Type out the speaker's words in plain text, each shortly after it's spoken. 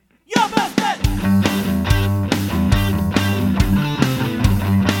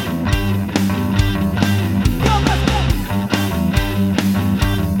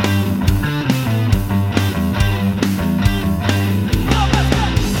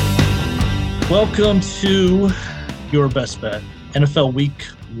Welcome to Your Best Bet. NFL Week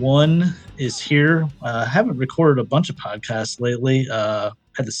 1 is here. I haven't recorded a bunch of podcasts lately. Had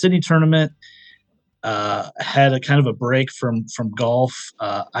the city tournament. Had a kind of a break from golf.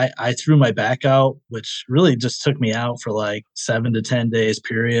 I threw my back out, which really just took me out for like 7 to 10 days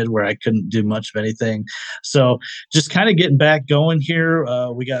period where I couldn't do much of anything. So just kind of getting back going here.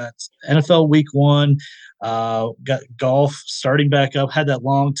 We got NFL Week 1. Got golf starting back up. Had that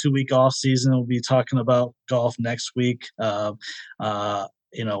long 2-week off season. We'll be talking about golf next week. Talk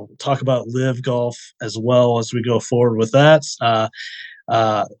about LIV golf as well as we go forward with that.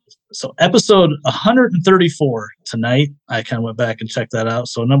 So episode 134 tonight. I kind of went back and checked that out.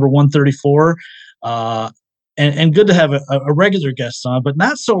 So number 134. And good to have a regular guest on, but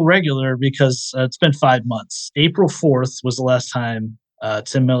not so regular because it's been 5 months. April 4th was the last time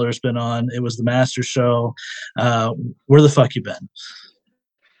Tim Miller's been on. It was the Master Show. Where the fuck you been?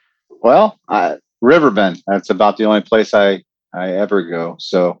 Well, Riverbend. That's about the only place I ever go.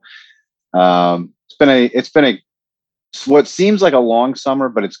 So it's been a what seems like a long summer,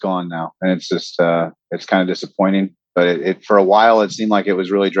 but it's gone now, and it's just it's kind of disappointing. But it for a while it seemed like it was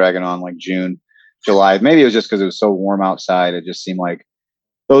really dragging on, like June, July. Maybe it was just because it was so warm outside. It just seemed like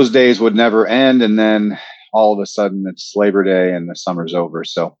those days would never end, and then all of a sudden it's Labor Day and the summer's over.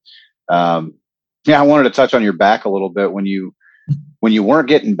 So, I wanted to touch on your back a little bit. When you weren't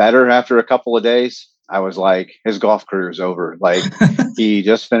getting better after a couple of days, I was like, his golf career is over. Like he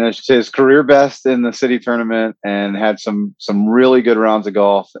just finished his career best in the city tournament and had some really good rounds of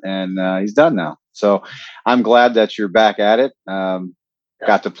golf, and he's done now. So I'm glad that you're back at it.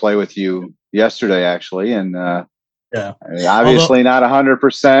 Got to play with you yesterday actually. And obviously not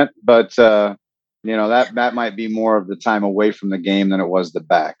 100%, but that might be more of the time away from the game than it was the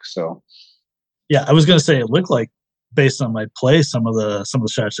back. So, yeah, I was going to say it looked like, based on my play, some of the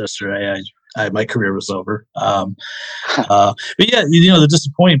shots yesterday, my career was over. But yeah, the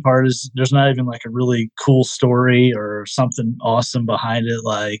disappointing part is there's not even like a really cool story or something awesome behind it.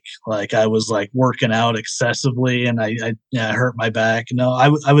 Like I was like working out excessively and I hurt my back. No, I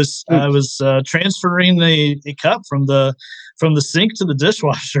was transferring a cup from the sink to the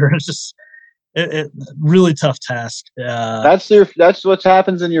dishwasher. It's just. It really tough task. That's what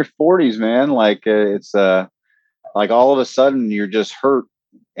happens in your 40s, man. Like it's like all of a sudden you're just hurt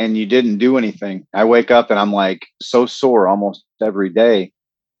and you didn't do anything. I wake up and I'm like so sore almost every day.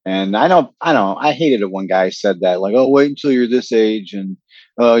 And I know. I hated it when guys said that, like, oh, wait until you're this age and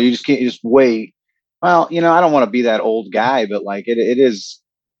you just can't just wait. Well, I don't want to be that old guy, but like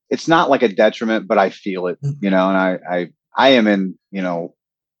it's not like a detriment, but I feel it, and I am in,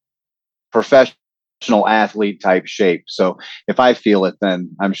 professional athlete type shape. So if I feel it,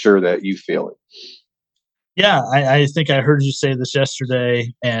 then I'm sure that you feel it. Yeah, I think I heard you say this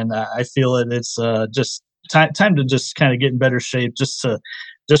yesterday, and I feel it. It's just time to just kind of get in better shape, just for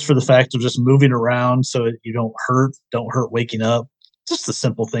the fact of just moving around, so you don't hurt waking up. Just the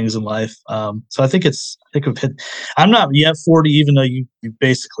simple things in life. So I think we've hit. I'm not yet 40, even though you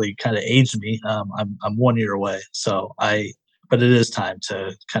basically kind of aged me. I'm 1 year away, but it is time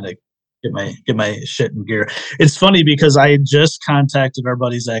to kind of get my shit in gear. It's funny because I had just contacted our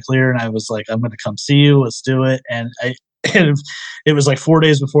buddy Zach Lear and I was like, I'm going to come see you. Let's do it. And it was like 4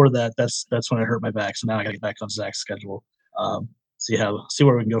 days before that. That's when I hurt my back. So now I got to get back on Zach's schedule. See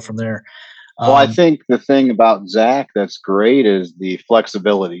where we can go from there. Well, I think the thing about Zach that's great is the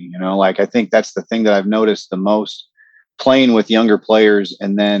flexibility. Like I think that's the thing that I've noticed the most playing with younger players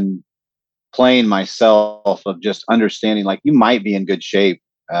and then playing myself, of just understanding like you might be in good shape.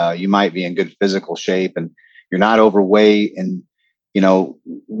 You might be in good physical shape and you're not overweight and,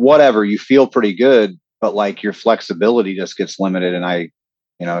 whatever, you feel pretty good, but like your flexibility just gets limited. And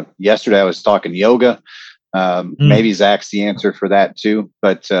yesterday I was talking yoga. Maybe Zach's the answer for that too.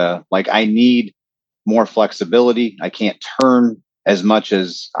 But like I need more flexibility. I can't turn as much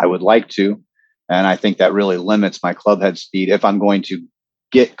as I would like to. And I think that really limits my club head speed if I'm going to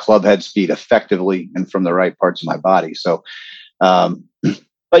get club head speed effectively and from the right parts of my body. So,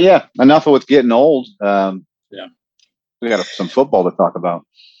 but yeah, enough with getting old. We got some football to talk about.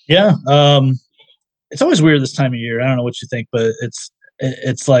 Yeah. It's always weird this time of year. I don't know what you think, but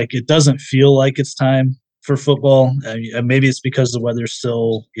it's like, it doesn't feel like it's time for football. Maybe it's because the weather's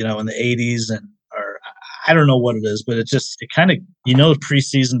still, in the 80s or I don't know what it is, but it kind of,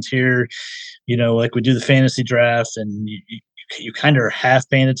 preseason's here, like we do the fantasy draft and you you kind of are half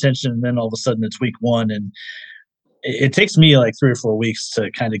paying attention, and then all of a sudden it's week one, and it takes me like 3 or 4 weeks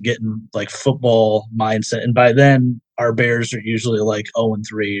to kind of get in like football mindset. And by then our Bears are usually like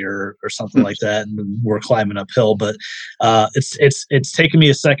 0-3 or something like that. And we're climbing uphill, but it's taken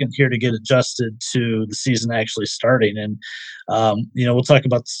me a second here to get adjusted to the season actually starting. And, we'll talk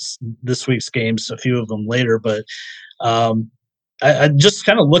about this week's games, a few of them later, but I just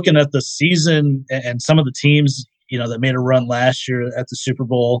kind of looking at the season and some of the teams, that made a run last year at the Super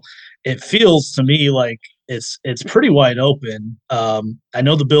Bowl, it feels to me like it's pretty wide open. I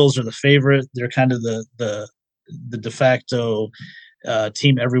know the Bills are the favorite; they're kind of the de facto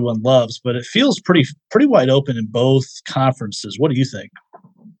team everyone loves, but it feels pretty wide open in both conferences. What do you think?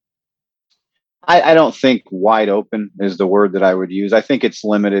 I don't think wide open is the word that I would use. I think it's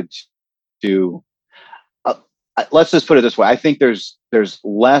limited to. Let's just put it this way: I think there's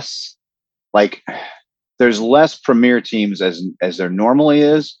less like there's less premier teams as there normally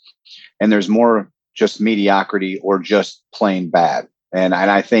is, and there's more just mediocrity or just plain bad. And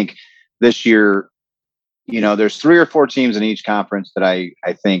I think this year, there's 3 or 4 teams in each conference that I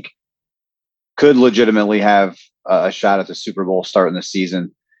think could legitimately have a shot at the Super Bowl starting the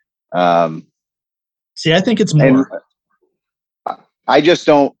season. See, I think it's more. I just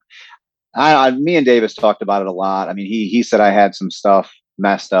don't. Me and Davis talked about it a lot. I mean, he said I had some stuff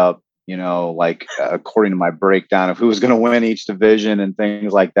messed up, like according to my breakdown of who was going to win each division and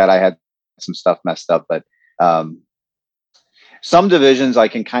things like that. I had some stuff messed up, but some divisions I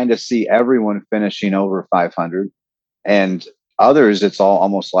can kind of see everyone finishing over 500, and others it's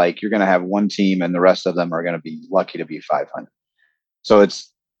almost like you're going to have one team and the rest of them are going to be lucky to be 500. So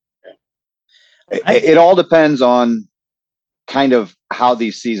it all depends on kind of how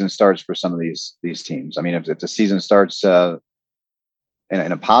these season starts for some of these teams. I mean, if the season starts in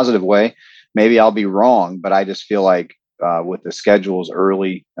a positive way, maybe I'll be wrong, but I just feel like with the schedules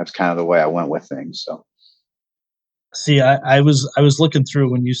early, that's kind of the way I went with things. So, see, I was looking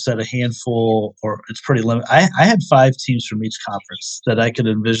through when you said a handful, or it's pretty limited. I had 5 teams from each conference that I could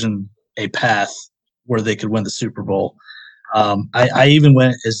envision a path where they could win the Super Bowl. I even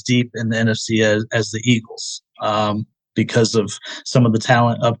went as deep in the NFC as the Eagles. Because of some of the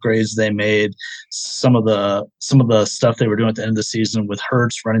talent upgrades they made, some of the stuff they were doing at the end of the season with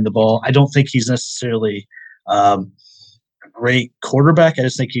Hurts running the ball. I don't think he's necessarily a great quarterback. I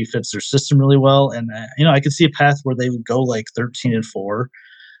just think he fits their system really well. And I could see a path where they would go like 13-4,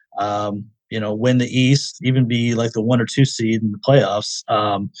 win the East, even be like the 1 or 2 seed in the playoffs.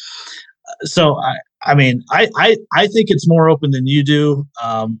 So I mean, I think it's more open than you do.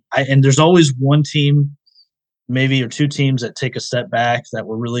 And there's always one team, maybe, or 2 teams that take a step back that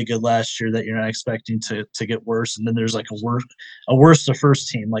were really good last year that you're not expecting to get worse. And then there's like a worse to first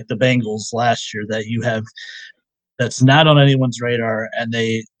team like the Bengals last year that you have that's not on anyone's radar, and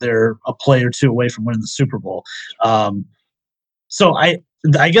they're a play or 2 away from winning the Super Bowl. So I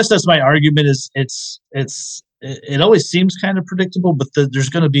guess that's my argument is it always seems kind of predictable, but there's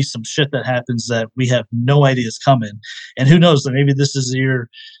going to be some shit that happens that we have no idea is coming. And who knows, that maybe this is the year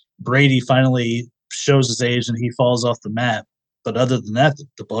Brady finally shows his age and he falls off the map. But other than that,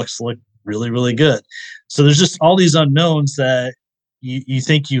 the Bucs look really, really good. So there's just all these unknowns that you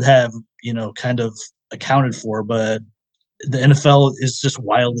think you have, kind of accounted for, but the NFL is just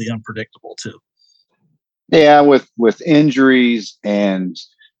wildly unpredictable too. Yeah, with injuries and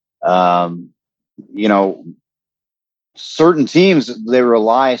certain teams, they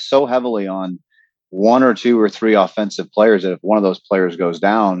rely so heavily on 1 or 2 or 3 offensive players that if one of those players goes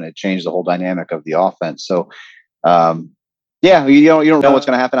down, it changes the whole dynamic of the offense. So, you don't know what's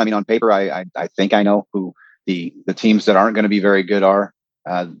going to happen. I mean, on paper, I think I know who the teams that aren't going to be very good are.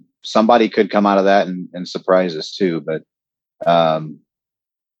 Somebody could come out of that and surprise us too. But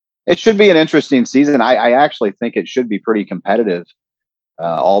it should be an interesting season. I actually think it should be pretty competitive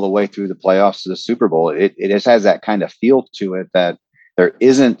all the way through the playoffs to the Super Bowl. It just has that kind of feel to it that there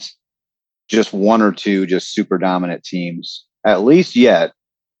isn't just 1 or 2 just super dominant teams, at least yet.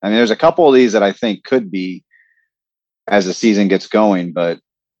 I mean, there's a couple of these that I think could be as the season gets going, but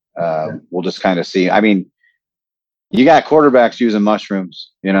we'll just kind of see. I mean, you got quarterbacks using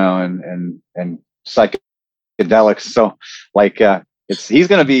mushrooms, and psychedelics. So like, I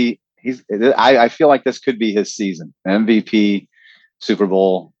feel like this could be his season. MVP, Super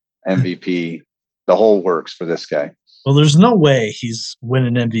Bowl MVP, the whole works for this guy. Well, there's no way he's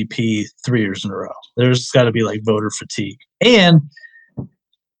winning MVP 3 years in a row. There's got to be like voter fatigue. And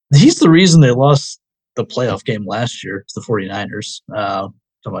he's the reason they lost the playoff game last year to the 49ers. Talking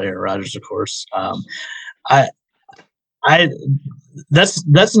about Aaron Rodgers, of course. I that's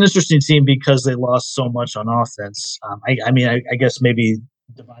an interesting team because they lost so much on offense. I mean, I guess maybe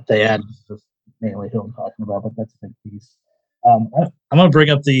Devontae Adams is mainly who I'm talking about, but that's a big piece. I'm going to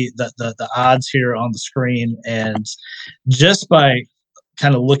bring up the odds here on the screen, and just by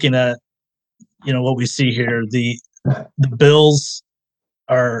kind of looking at what we see here, the Bills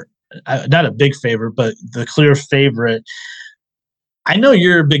are not a big favorite, but the clear favorite. I know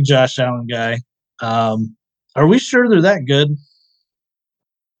you're a big Josh Allen guy. Are we sure they're that good?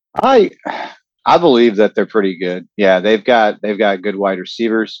 I I believe that they're pretty good. Yeah, they've got good wide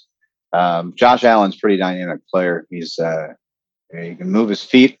receivers. Josh Allen's a pretty dynamic player. He can move his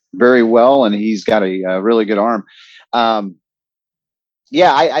feet very well, and he's got a really good arm. Um,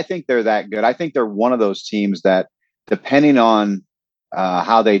 yeah, I think they're that good. I think they're one of those teams that, depending on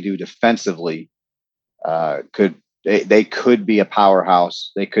how they do defensively, they could be a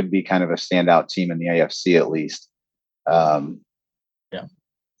powerhouse. They could be kind of a standout team in the AFC at least. Um, Yeah.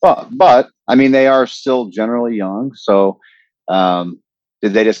 but I mean, they are still generally young. So,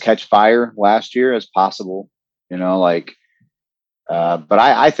 did they just catch fire last year? As possible, but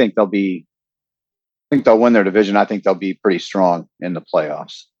I think they'll win their division. I think they'll be pretty strong in the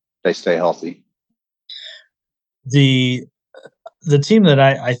playoffs. They stay healthy. The team that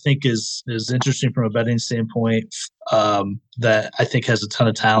I think is interesting from a betting standpoint, that I think has a ton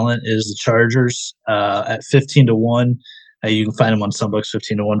of talent, is the Chargers at 15-1. You can find them on some books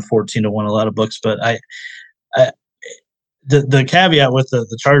 15-1, 14-1, a lot of books. But I the caveat with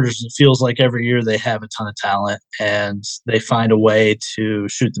the Chargers, it feels like every year they have a ton of talent and they find a way to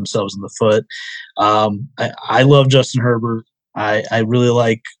shoot themselves in the foot. I love Justin Herbert. I really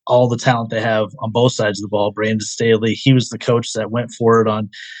like all the talent they have on both sides of the ball. Brandon Staley, he was the coach that went for it on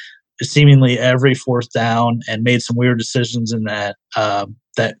seemingly every fourth down and made some weird decisions in that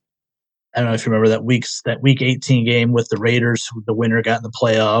I don't know if you remember that week 18 game with the Raiders. The winner got in the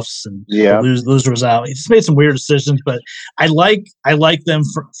playoffs, and the loser was out. He just made some weird decisions, but I like them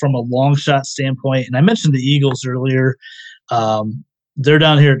from a long shot standpoint. And I mentioned the Eagles earlier. They're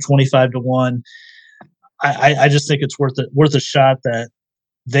down here at 25-1. I just think it's worth a shot. That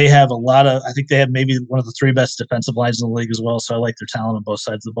they have a lot of. I think they have maybe one of the three best defensive lines in the league as well. So I like their talent on both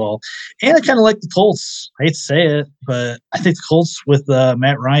sides of the ball, and I kind of like the Colts. I hate to say it, but I think the Colts with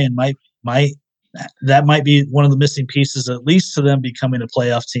Matt Ryan might be one of the missing pieces, at least to them becoming a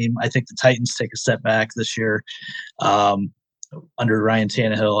playoff team. I think the Titans take a step back this year under Ryan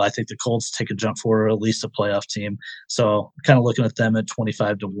Tannehill. I think the Colts take a jump forward, at least a playoff team. So kind of looking at them at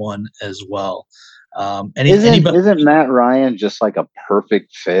 25-1 as well. Isn't Matt Ryan just like a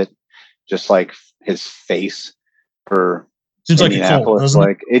perfect fit? Just like his face for Indianapolis.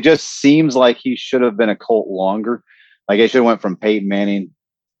 Like it just seems like he should have been a Colt longer. Like it should have went from Peyton Manning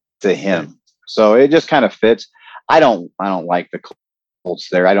to him. So it just kind of fits. I don't like the Colts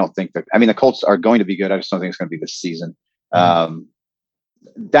there. I don't think the Colts are going to be good. I just don't think it's going to be this season. Down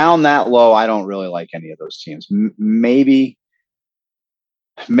that low, I don't really like any of those teams. Maybe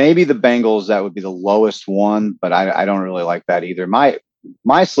the Bengals, that would be the lowest one, but I don't really like that either. My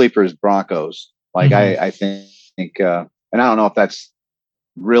sleeper is Broncos. Like I think, and I don't know if that's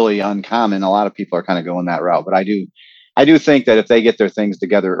really uncommon. A lot of people are kind of going that route, but I do think that if they get their things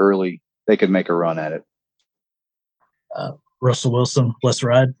together early, they could make a run at it. Russell Wilson, Let's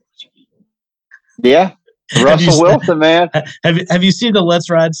Ride. Yeah, Russell Wilson, man. Have you seen the Let's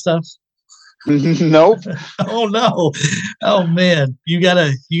Ride stuff? Nope. Oh no. Oh man, you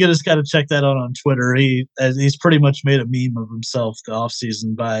just gotta check that out on Twitter. He's pretty much made a meme of himself the off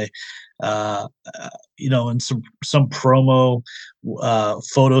season by, in some promo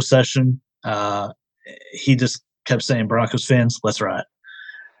photo session. He just kept saying, "Broncos fans, let's ride."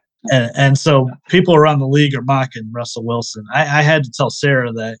 And so people around the league are mocking Russell Wilson. I had to tell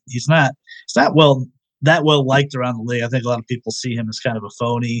Sarah that he's not that well liked around the league. I think a lot of people see him as kind of a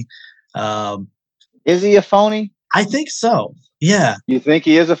phony. Is he a phony? I think so. Yeah. You think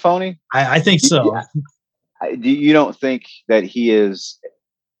he is a phony? I think so. You don't think that he is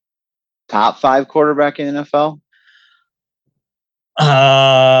top 5 quarterback in the NFL?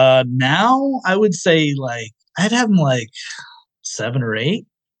 Now I would say I'd have him 7 or 8.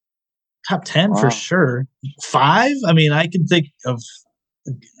 Top 10 for sure. 5? I mean, I can think of.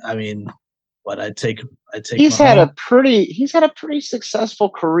 I mean, what I'd take. He's had a pretty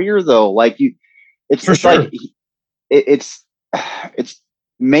successful career though. It's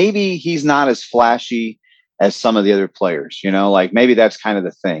maybe he's not as flashy as some of the other players. Maybe that's kind of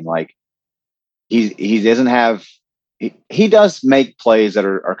the thing. Like he doesn't have. He does make plays that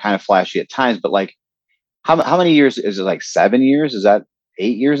are kind of flashy at times, but how many years is it? 7 years? Is that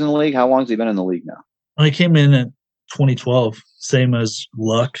 8 years in the league? How long has he been in the league now? Well, he came in at 2012, same as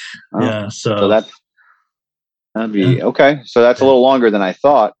Luck. Oh, Yeah, so so that'd yeah, be okay. So that's a yeah. little longer than I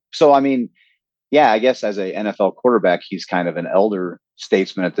thought. So I mean, yeah, I guess as a NFL quarterback, he's kind of an elder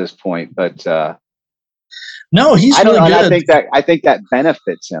statesman at this point. But No, he's I don't really know, and good. I think that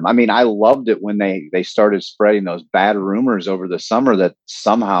benefits him. I mean, I loved it when they started spreading those bad rumors over the summer that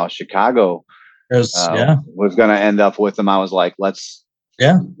somehow Chicago Yeah, was going to end up with him. I was like,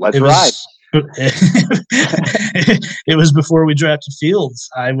 yeah. let's It ride. was it was before we drafted Fields.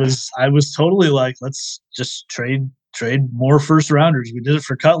 I was totally like, let's just trade more first rounders. We did it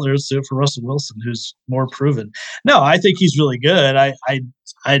for Cutler. Let's do it for Russell Wilson, who's more proven. No, I think he's really good. I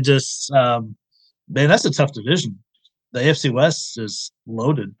just man, that's a tough division. The AFC West is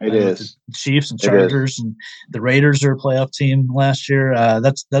loaded, It with the is. Chiefs and It is. Chargers, and the Raiders are a playoff team last year.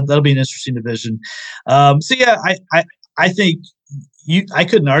 That'll be an interesting division. So yeah, I think I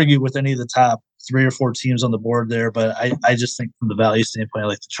couldn't argue with any of the top 3 or 4 teams on the board there, but I just think from the value standpoint, I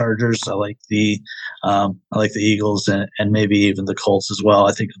like the Chargers, I like the Eagles, and maybe even the Colts as well.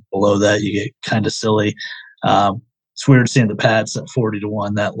 I think below that you get kind of silly. It's weird seeing the Pats at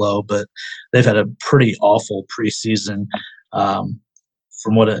 40-1 that low, but they've had a pretty awful preseason. From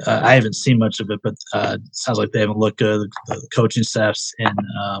what I haven't seen much of it, but it sounds like they haven't looked good. The coaching staff's in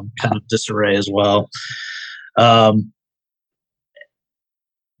kind of disarray as well.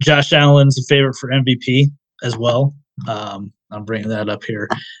 Josh Allen's a favorite for MVP as well. I'm bringing that up here.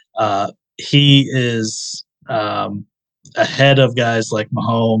 He is ahead of guys like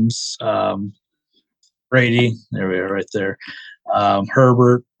Mahomes, Brady. There we are, right there.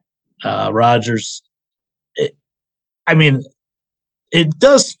 Herbert, Rodgers. I mean, it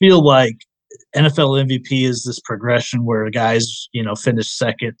does feel like NFL MVP is this progression where guys, finish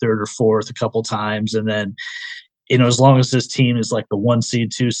second, third, or fourth a couple times, and then, as long as this team is like the 1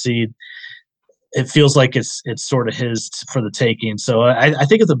 seed, 2 seed, it feels like it's sort of his for the taking. So I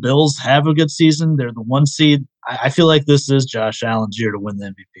think if the Bills have a good season, they're the 1 seed. I feel like this is Josh Allen's year to win the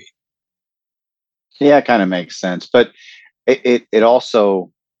MVP. Yeah, it kind of makes sense, but it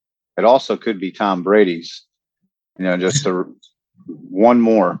also could be Tom Brady's. Just one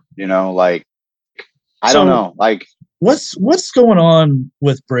more. Like I don't So know. Like what's going on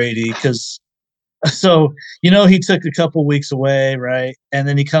with Brady? Because he took a couple weeks away, right? And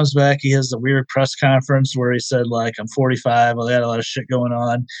then he comes back. He has a weird press conference where he said, like, I'm 45. I got a lot of shit going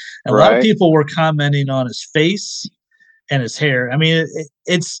on. And a lot of right. people were commenting on his face and his hair. I mean,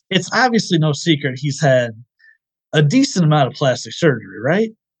 it's obviously no secret he's had a decent amount of plastic surgery, right?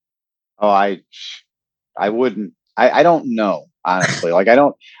 Oh, I wouldn't. I don't know, honestly. Like I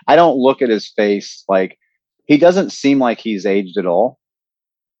don't look at his face. Like he doesn't seem like he's aged at all.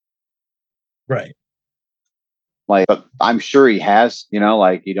 Right. Like, but I'm sure he has.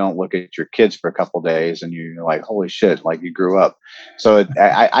 Like you don't look at your kids for a couple of days and you're like, holy shit, like you grew up. So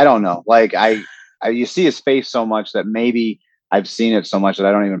I don't know. Like you see his face so much that maybe I've seen it so much that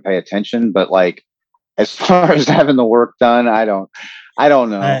I don't even pay attention. But like as far as having the work done, I don't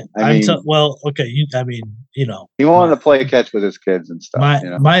know. I mean, well, okay. he wanted my, to play catch with his kids and stuff.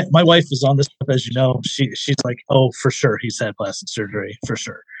 my wife is on this, as you know. She's like, oh, for sure, he's had plastic surgery for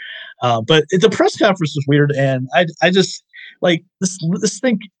sure. But the press conference was weird, and I just like this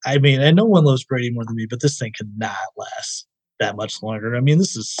thing. I mean, I know one loves Brady more than me, but this thing cannot last that much longer. I mean,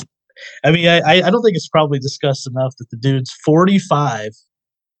 this is. I mean, I don't think it's probably discussed enough that the dude's 45,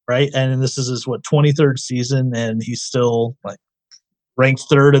 right? And this is his 23rd season, and he's still like ranked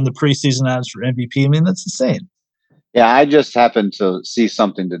third in the preseason odds for MVP. I mean, that's insane. Yeah, I just happened to see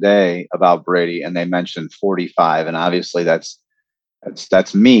something today about Brady, and they mentioned 45, and obviously that's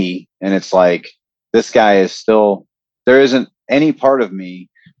me, and it's like this guy is still. There isn't any part of me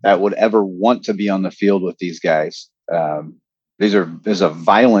that would ever want to be on the field with these guys. There's a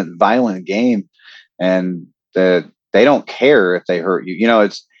violent game, and they don't care if they hurt you.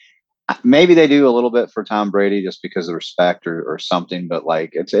 It's maybe they do a little bit for Tom Brady just because of respect or something, but like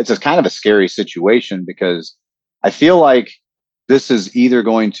it's a kind of a scary situation because I feel like this is either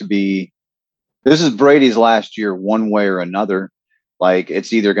going to be this is Brady's last year one way or another. Like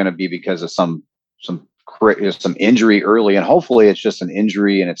it's either going to be because of some injury early, and hopefully it's just an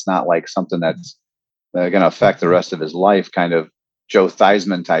injury and it's not like something that's going to affect the rest of his life, kind of Joe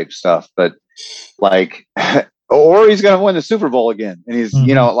Theismann type stuff. But like, or he's going to win the Super Bowl again, and he's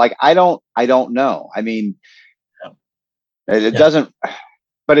like I don't know. I mean, it doesn't,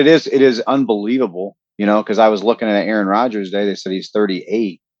 but it is unbelievable, because I was looking at Aaron Rodgers today. They said he's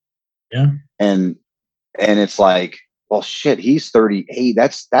 38. Yeah, and it's like, well, shit, he's 38.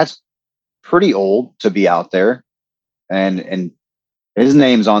 That's pretty old to be out there, and his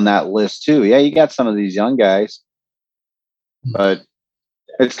name's on that list too. Yeah, you got some of these young guys, But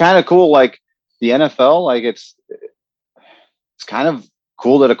it's kind of cool. Like the NFL, like it's kind of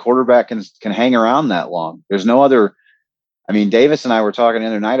cool that a quarterback can hang around that long. There's no other. I mean, Davis and I were talking the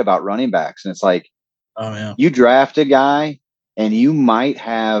other night about running backs, and it's like, Oh yeah, you draft a guy and you might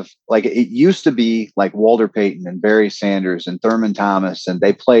have, like, it used to be like Walter Payton and Barry Sanders and Thurman Thomas, and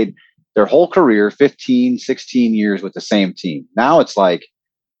they played their whole career 15, 16 years with the same team. Now it's like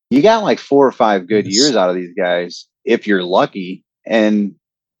you got like 4 or 5 good years out of these guys if you're lucky, and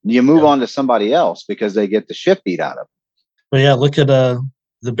you move on to somebody else because they get the shit beat out of them. But yeah, look at the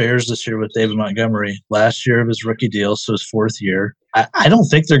Bears this year with David Montgomery. Last year of his rookie deal, so his 4th year. I don't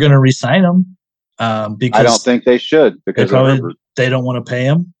think they're going to re-sign him because I don't think they should, because they don't want to pay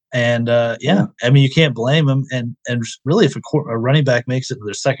him. And yeah, I mean, you can't blame him. And really, if a running back makes it to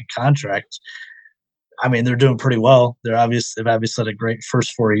their second contract, I mean, they're doing pretty well. They've obviously had a great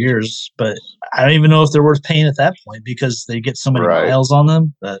first 4 years, but I don't even know if they're worth paying at that point because they get so many miles on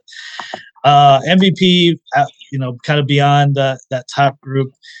them. But MVP, kind of beyond that top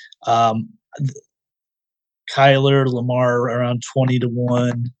group, Kyler, Lamar around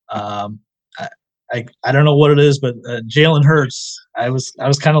 20-1. I don't know what it is, but Jalen Hurts. I was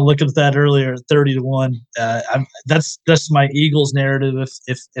kind of looking at that earlier, 30-1. That's my Eagles narrative.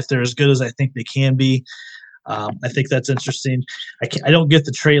 If they're as good as I think they can be, I think that's interesting. I don't get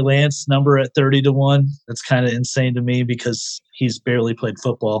the Trey Lance number at 30-1. That's kind of insane to me because he's barely played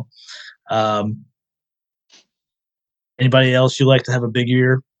football. Anybody else you like to have a big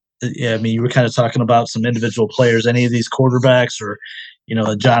year? Yeah, I mean, you were kind of talking about some individual players. Any of these quarterbacks, or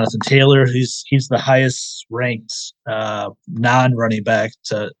Jonathan Taylor, he's the highest ranked non-running back,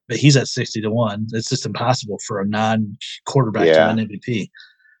 but he's at 60-1. It's just impossible for a non-quarterback to win MVP.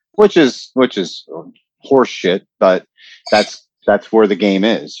 Which is horse shit, but that's where the game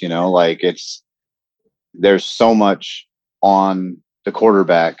is. Like there's so much on the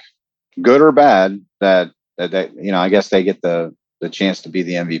quarterback, good or bad, that I guess they get the chance to be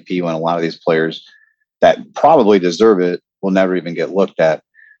the MVP when a lot of these players that probably deserve it will never even get looked at.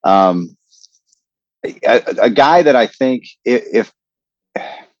 A guy that I think if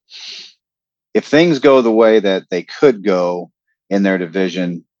things go the way that they could go in their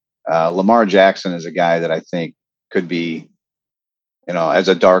division, Lamar Jackson is a guy that I think could be, as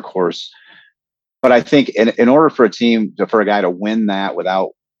a dark horse. But I think in order for a guy to win that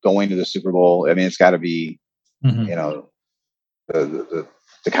without going to the Super Bowl, I mean, it's got to be, the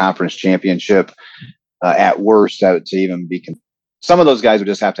conference championship at worst, to even be. Some of those guys would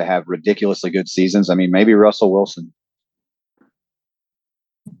just have to have ridiculously good seasons. I mean, maybe Russell Wilson.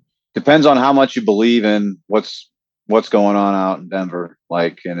 Depends on how much you believe in what's going on out in Denver.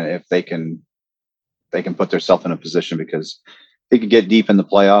 Like, and if they can put themselves in a position, because they could get deep in the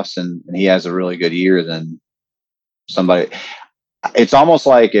playoffs and he has a really good year, then somebody. It's almost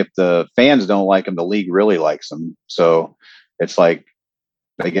like if the fans don't like him, the league really likes him. So it's like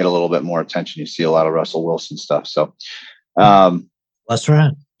they get a little bit more attention. You see a lot of Russell Wilson stuff. So that's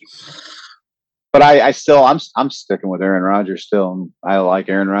right. But I'm sticking with Aaron Rodgers still. I like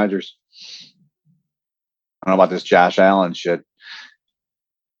Aaron Rodgers. I don't know about this Josh Allen shit.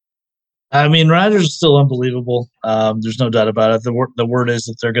 I mean, Rodgers is still unbelievable. There's no doubt about it. The word is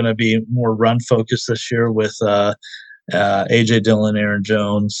that they're going to be more run focused this year with AJ Dillon, Aaron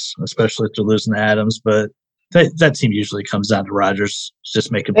Jones, especially if they're losing Adams. But that team usually comes down to Rodgers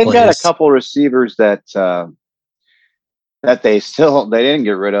just making plays. They've got a couple receivers that they didn't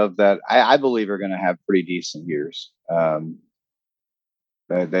get rid of that I believe are going to have pretty decent years.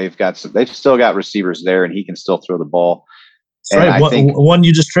 They've still got receivers there, and he can still throw the ball. That's right. I think one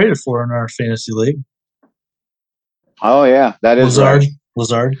you just traded for in our fantasy league. Oh yeah, that is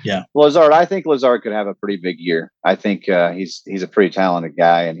Lazard. Yeah. Lazard. I think Lazard could have a pretty big year. I think he's a pretty talented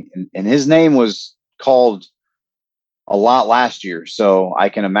guy, and his name was called a lot last year. So I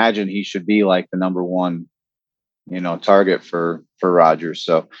can imagine he should be like the number one, target for Rodgers.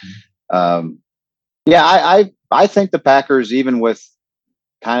 So, yeah, I think the Packers, even with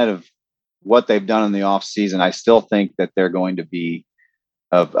kind of what they've done in the off season, I still think that they're going to be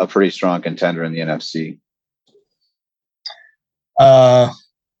a pretty strong contender in the NFC.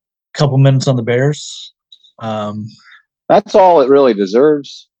 Couple minutes on the Bears. That's all it really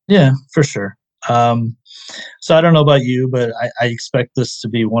deserves. Yeah, for sure. So I don't know about you, but I expect this to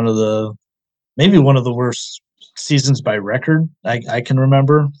be maybe one of the worst seasons by record I can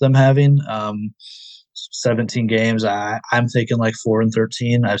remember them having. 17 games. I'm thinking like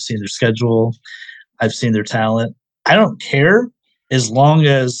 4-13. I've seen their schedule. I've seen their talent. I don't care as long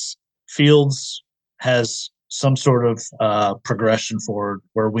as Fields has some sort of progression forward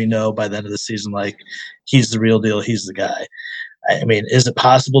where we know by the end of the season, like, he's the real deal, he's the guy. I mean, is it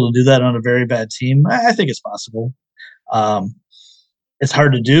possible to do that on a very bad team? I think it's possible. Um, it's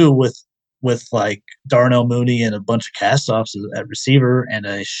hard to do with like Darnell Mooney and a bunch of castoffs at receiver and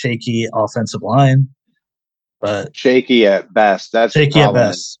a shaky offensive line, but shaky at best. That's the shaky at problem.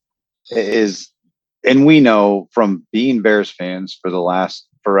 best. Is and we know from being Bears fans for the last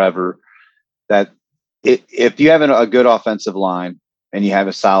forever that if you have a good offensive line and you have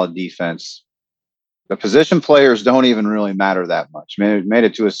a solid defense, the position players don't even really matter that much. Made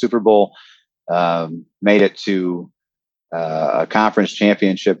it to a Super Bowl, made it to a conference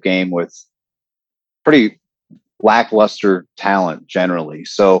championship game with pretty lackluster talent generally.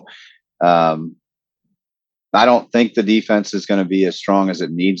 So I don't think the defense is going to be as strong as it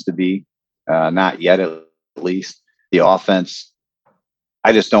needs to be. Not yet, at least. The offense,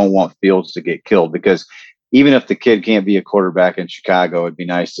 I just don't want Fields to get killed, because even if the kid can't be a quarterback in Chicago, it'd be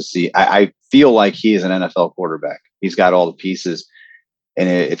nice to see. I feel like he is an NFL quarterback. He's got all the pieces. And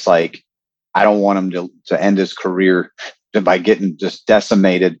it's like, I don't want him to end his career by getting just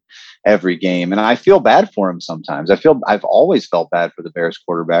decimated every game. And I feel bad for him sometimes. I've always felt bad for the Bears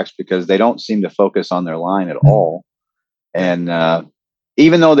quarterbacks because they don't seem to focus on their line at all. And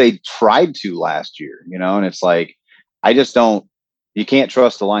even though they tried to last year, and it's like, I just don't, you can't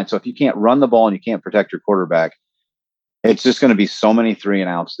trust the line. So if you can't run the ball and you can't protect your quarterback, it's just going to be so many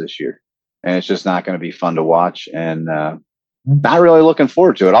 3-and-outs this year. And it's just not going to be fun to watch. And not really looking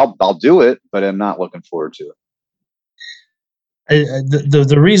forward to it. I'll do it, but I'm not looking forward to it.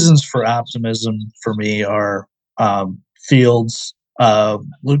 The reasons for optimism for me are Fields,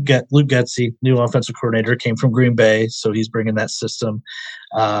 Luke Getsy, new offensive coordinator, came from Green Bay, so he's bringing that system.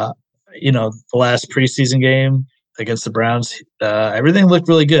 The last preseason game against the Browns, everything looked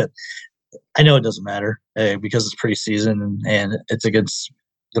really good. I know it doesn't matter because it's preseason and it's against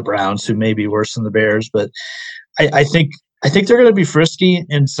the Browns, who may be worse than the Bears, but I think they're going to be frisky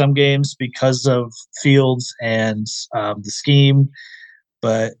in some games because of Fields and the scheme,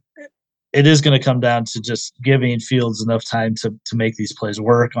 but it is going to come down to just giving Fields enough time to make these plays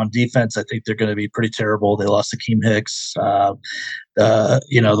work. On defense, I think they're going to be pretty terrible. They lost Akeem Hicks, the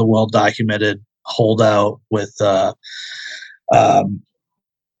well-documented holdout with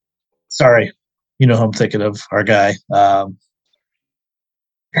sorry, who I'm thinking of, our guy. How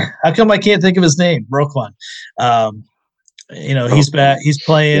come I can't think of his name? Roquan. He's back. He's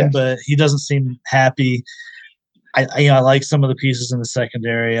playing, yes, but he doesn't seem happy. I like some of the pieces in the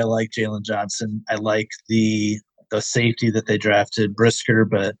secondary. I like Jalen Johnson. I like the safety that they drafted, Brisker.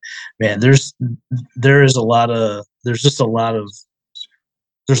 But man, there's a lack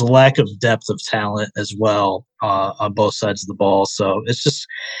of depth of talent as well on both sides of the ball. So it's just,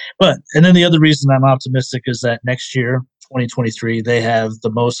 and then the other reason I'm optimistic is that next year, 2023, they have the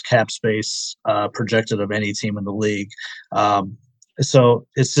most cap space projected of any team in the league. So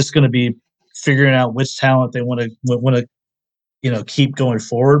it's just going to be figuring out which talent they want to keep going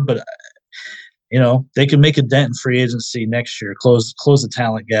forward. But they can make a dent in free agency next year, close the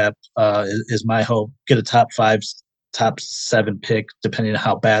talent gap is my hope. Get a top 5, top 7 pick, depending on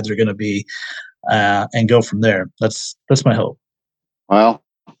how bad they're going to be, and go from there. That's my hope. Well,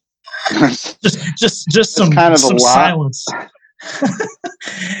 just some kind of some silence.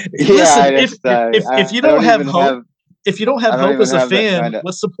 If you don't have hope, if you don't have hope as a fan,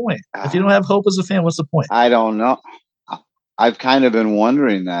 what's the point? If you don't have hope as a fan, what's the point? I don't know. I've kind of been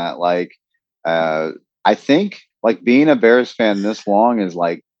wondering that. Like, I think like being a Bears fan this long is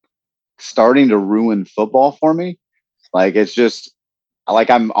like starting to ruin football for me. Like, it's just like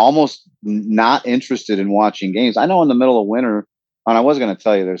I'm almost not interested in watching games. I know in the middle of winter, and I was going to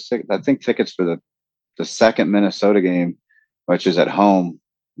tell you, I think tickets for the second Minnesota game, which is at home,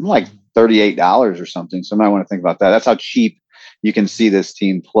 like $38 or something. So I might want to think about that. That's how cheap you can see this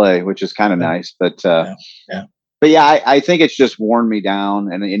team play, which is kind of nice. But But yeah, I think it's just worn me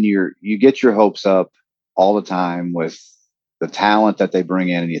down, and you get your hopes up all the time with the talent that they bring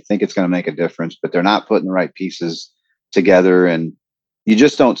in, and you think it's going to make a difference, but they're not putting the right pieces together, and you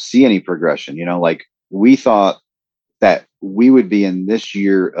just don't see any progression. Like we thought that we would be in this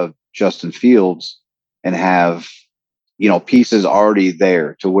year of Justin Fields and have, pieces already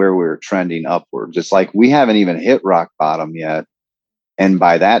there to where we're trending upwards. It's like we haven't even hit rock bottom yet. And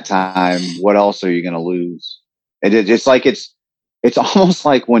by that time, what else are you going to lose? It's like, it's almost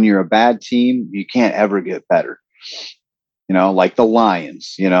like when you're a bad team, you can't ever get better. Like the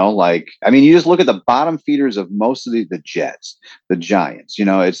Lions, you just look at the bottom feeders of most of the Jets, the Giants,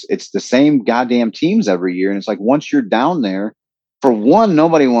 it's the same goddamn teams every year. And it's like, once you're down there, for one,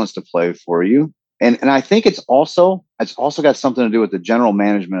 nobody wants to play for you. and I think it's also got something to do with the general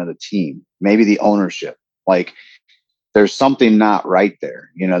management of the team, maybe the ownership. Like there's something not right there.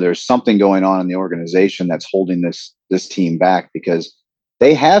 There's something going on in the organization that's holding this team back, because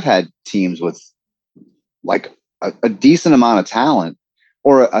they have had teams with like a decent amount of talent,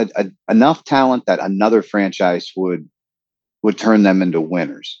 or enough talent that another franchise would turn them into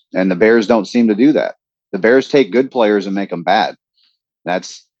winners. And the Bears don't seem to do that. The Bears take good players and make them bad.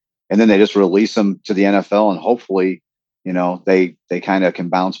 And then they just release them to the NFL, and hopefully, they kind of can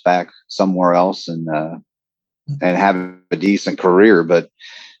bounce back somewhere else and have a decent career. But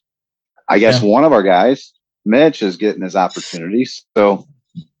I guess one of our guys, Mitch, is getting his opportunities. So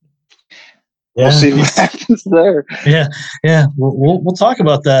we'll see what happens there. Yeah. We'll talk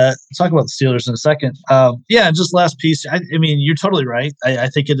about that. We'll talk about the Steelers in a second. Just last piece. I mean, you're totally right. I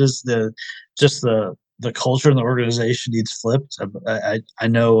think it is the culture in the organization needs flipped. I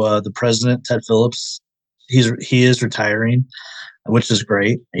know the president, Ted Phillips. He is retiring, which is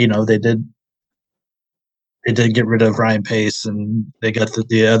great. They did get rid of Ryan Pace, and they got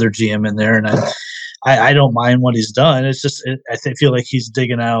the other GM in there, and I don't mind what he's done. It's just I feel like he's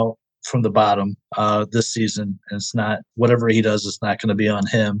digging out from the bottom this season, and it's not, whatever he does, it's not going to be on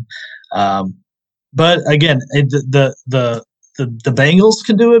him. But again, the Bengals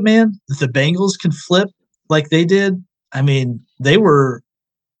can do it, man. If the Bengals can flip like they did, I mean, they were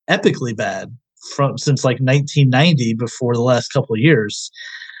epically bad since like 1990, before the last couple of years.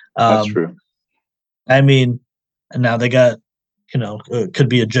 That's true. I mean, and now they got, it could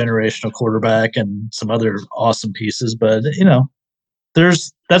be a generational quarterback and some other awesome pieces, but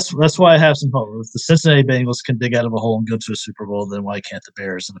that's why I have some hope. If the Cincinnati Bengals can dig out of a hole and go to a Super Bowl, then why can't the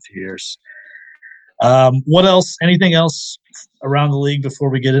Bears in a few years? What else? Anything else around the league before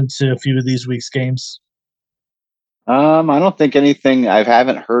we get into a few of these week's games? I don't think anything. I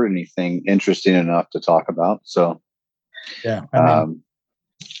haven't heard anything interesting enough to talk about. So, yeah.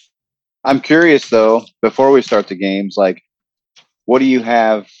 I'm curious though. Before we start the games, like, what do you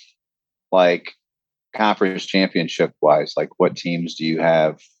have, like, conference championship wise? Like, what teams do you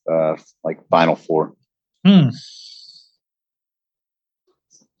have, like, Final Four?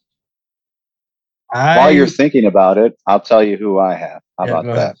 While you're thinking about it, I'll tell you who I have. How about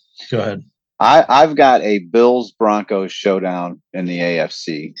that? Go ahead. I've got a Bills Broncos showdown in the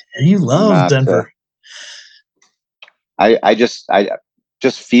AFC. You love Denver. I just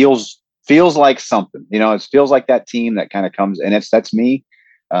feels like something. It feels like that team that kind of comes, and that's me.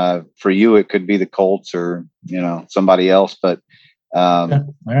 For you, it could be the Colts or somebody else, but all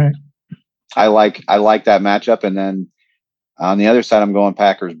right. I like that matchup. And then on the other side, I'm going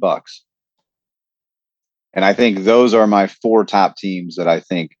Packers Bucks, and I think those are my four top teams that I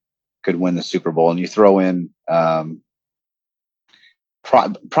think could win the Super Bowl. And you throw in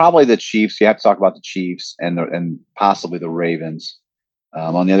probably the Chiefs. You have to talk about the Chiefs and possibly the Ravens.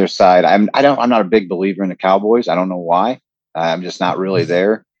 On the other side, I'm not a big believer in the Cowboys. I don't know why. I'm just not really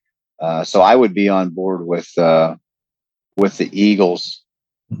there. So I would be on board with the Eagles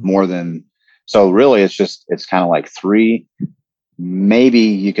more than. So really, it's kind of like three. Maybe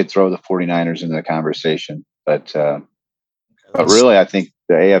you could throw the 49ers into the conversation, but really, I think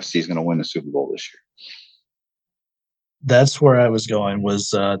the AFC is going to win the Super Bowl this year. That's where I was going, was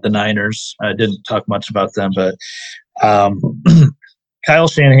the Niners. I didn't talk much about them, but Kyle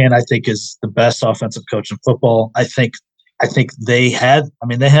Shanahan, I think, is the best offensive coach in football. I think they had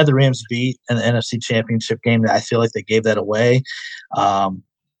the Rams beat in the NFC Championship game. I feel like they gave that away.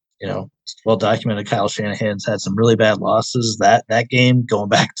 It's well documented. Kyle Shanahan's had some really bad losses. That game, going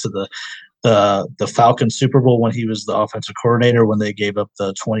back to the Falcons Super Bowl when he was the offensive coordinator, when they gave up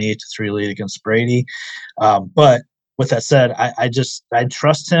the 28-3 lead against Brady. But with that said, I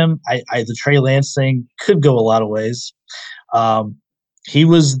trust him. The Trey Lance thing could go a lot of ways. He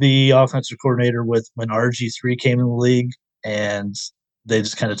was the offensive coordinator when RG3 came in the league, and they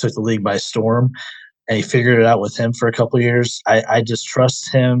just kind of took the league by storm, and he figured it out with him for a couple of years. I just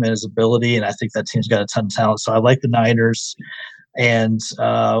trust him and his ability, and I think that team's got a ton of talent. So I like the Niners, and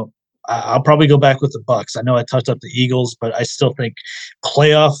I'll probably go back with the Bucks. I know I talked up the Eagles, but I still think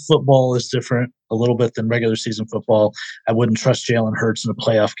playoff football is different a little bit than regular season football. I wouldn't trust Jalen Hurts in a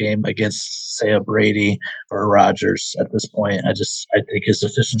playoff game against, say, a Brady or a Rodgers at this point. I think his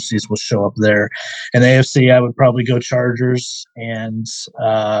efficiencies will show up there. In the AFC, I would probably go Chargers and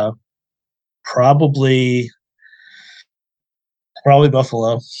probably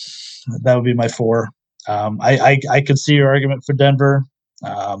Buffalo. That would be my four. I can see your argument for Denver.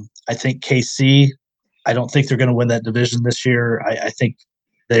 I think KC, I don't think they're going to win that division this year. I think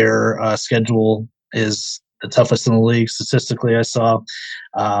their schedule is the toughest in the league statistically, I saw.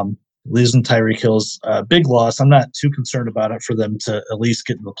 Losing Tyreek Hill's a big loss. I'm not too concerned about it for them to at least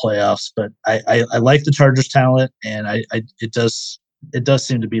get in the playoffs, but I like the Chargers' talent, and it does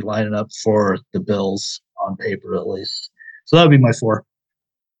seem to be lining up for the Bills on paper at least. So that would be my 4.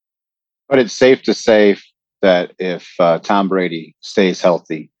 But it's safe to say that if Tom Brady stays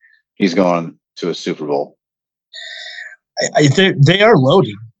healthy, he's going to a Super Bowl. They are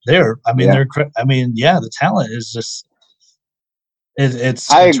loading. Yeah. The talent is just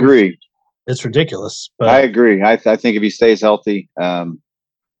I agree. It's ridiculous. But I agree. I think if he stays healthy, yeah,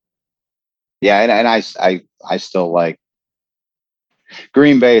 and I still like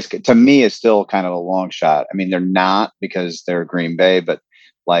Green Bay. To me, is still kind of a long shot. I mean, they're not because they're Green Bay, but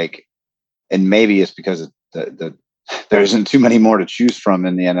like, and maybe it's because there isn't too many more to choose from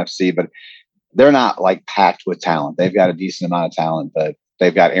in the NFC, but they're not like packed with talent. They've got a decent amount of talent, but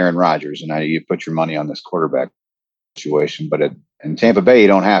they've got Aaron Rodgers, and you put your money on this quarterback situation. But in Tampa Bay, you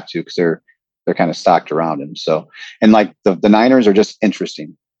don't have to because they're kind of stocked around him. So, and like the Niners are just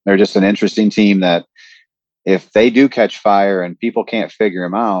interesting. They're just an interesting team that if they do catch fire and people can't figure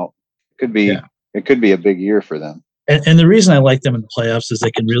them out, it could be a big year for them. And the reason I like them in the playoffs is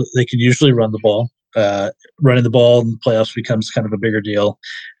they can usually run the ball. Running the ball in the playoffs becomes kind of a bigger deal.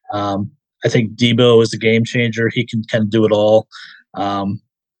 I think Debo is a game changer. He can kind of do it all.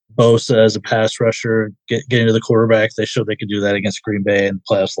 Bosa as a pass rusher, getting to the quarterback. They showed they could do that against Green Bay in the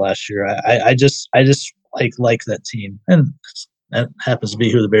playoffs last year. I just like that team, and that happens to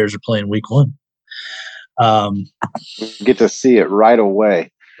be who the Bears are playing week 1. We get to see it right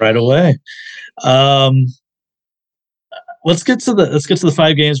away. Right away. Let's get to the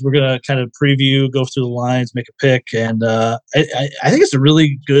 5 games. We're gonna kind of preview, go through the lines, make a pick, and I think it's a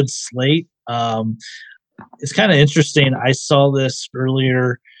really good slate. It's kind of interesting. I saw this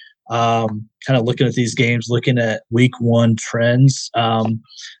earlier, kind of looking at these games, looking at week 1 trends.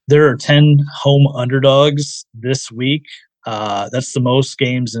 There are 10 home underdogs this week. That's the most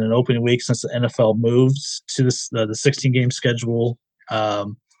games in an opening week since the NFL moved to the 16-game schedule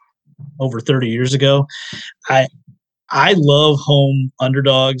over 30 years ago. I love home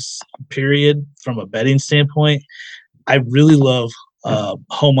underdogs, period, from a betting standpoint. I really love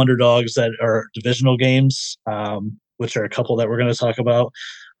home underdogs that are divisional games, which are a couple that we're going to talk about.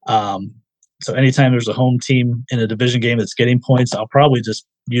 So anytime there's a home team in a division game that's getting points, I'll probably just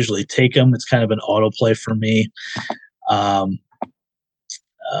usually take them. It's kind of an auto play for me.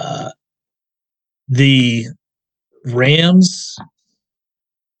 The Rams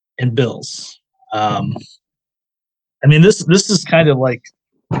and Bills. This is kind of like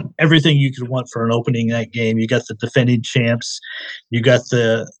everything you could want for an opening night game. You got the defending champs, you got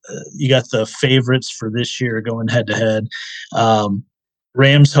the favorites for this year going head to head.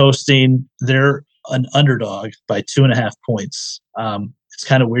 Rams hosting, they're an underdog by 2.5 points. It's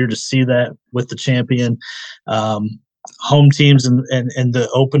kind of weird to see that with the champion. Home teams and the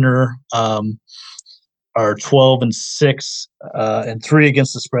opener are 12-6 and 3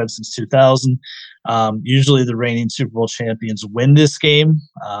 against the spread since 2000. Usually the reigning Super Bowl champions win this game.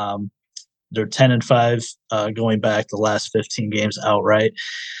 They're 10-5 going back the last 15 games outright.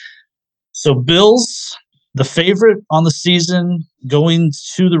 So Bills, the favorite on the season, going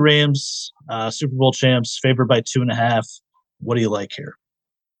to the Rams, Super Bowl champs, favored by 2.5. What do you like here?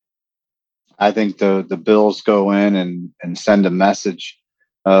 I think the Bills go in and send a message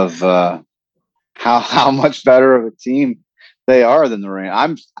of how much better of a team they are than the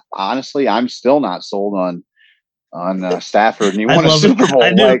Rams. I'm still not sold on Stafford, and he won a Super Bowl.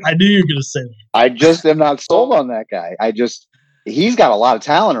 I knew you were going to say that. I just am not sold on that guy. He's got a lot of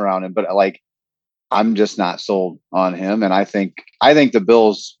talent around him, but I'm just not sold on him. And I think the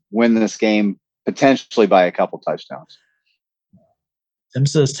Bills win this game potentially by a couple touchdowns. Tim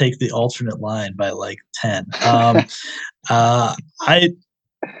says take the alternate line by like 10.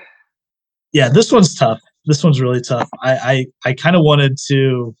 This one's tough. This one's really tough. I kind of wanted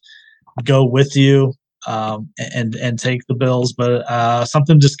to go with you and take the Bills, but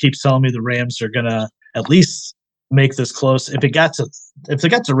something just keeps telling me the Rams are gonna at least make this close. If they got to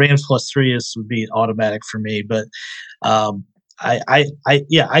Rams +3, this would be automatic for me. But I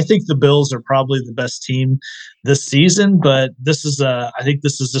think the Bills are probably the best team this season, but I think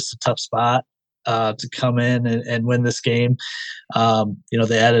this is just a tough spot to come in and win this game.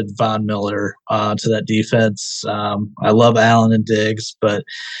 They added Von Miller to that defense. I love Allen and Diggs,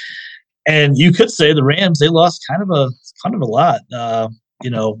 and you could say the Rams, they lost kind of a lot.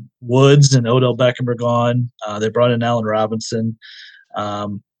 Woods and Odell Beckham are gone. They brought in Allen Robinson.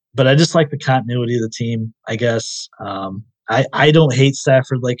 But I just like the continuity of the team, I guess. I don't hate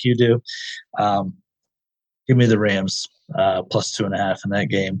Stafford like you do. Give me the Rams. plus 2.5 in that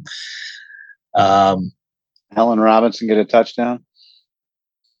game. Um, Allen Robinson get a touchdown?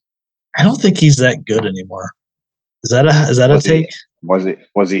 I don't think he's that good anymore. Is that a Was he? take?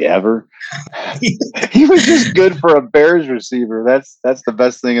 Was he ever? He was just good for a Bears receiver. That's the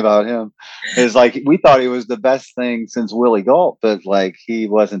best thing about him. Is like we thought he was the best thing since Willie Galt, but like he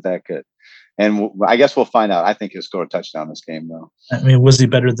wasn't that good. And I guess we'll find out. I think he'll score a touchdown this game, though. I mean, was he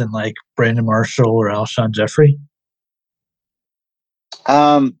better than like Brandon Marshall or Alshon Jeffrey?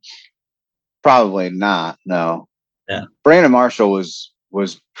 Probably not. No. Yeah. Brandon Marshall was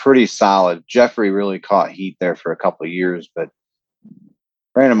pretty solid. Jeffrey really caught heat there for a couple of years, but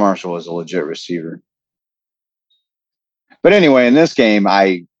Brandon Marshall was a legit receiver. But anyway, in this game,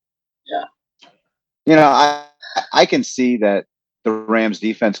 I can see that the Rams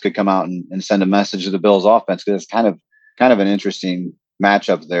defense could come out and send a message to the Bills offense because it's kind of an interesting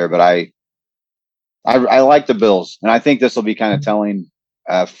matchup there. But I like the Bills, and I think this will be kind of telling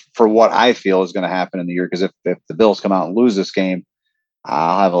for what I feel is going to happen in the year. Because if the Bills come out and lose this game,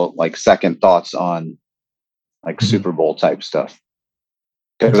 I'll have second thoughts on Super Bowl type stuff.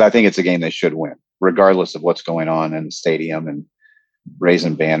 Because I think it's a game they should win, regardless of what's going on in the stadium and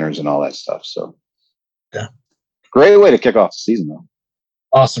raising banners and all that stuff. So, yeah, great way to kick off the season, though.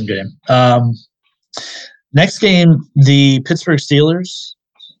 Awesome game. Next game, the Pittsburgh Steelers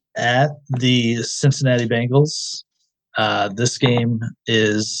at the Cincinnati Bengals. This game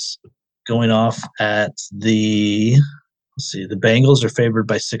is going off at the Bengals are favored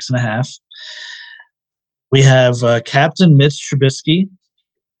by 6.5. We have Captain Mitch Trubisky,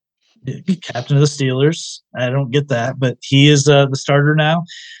 captain of the Steelers. I don't get that, but he is the starter now.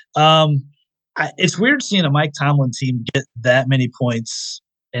 It's weird seeing a Mike Tomlin team get that many points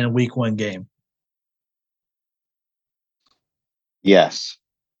in a Week 1 game. Yes.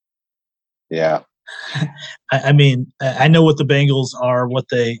 Yeah. I mean, I know what the Bengals are, what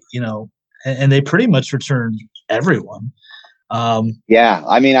they, and they pretty much return everyone. Yeah.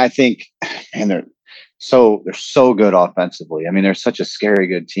 I mean, I think, and they're so good offensively. I mean, they're such a scary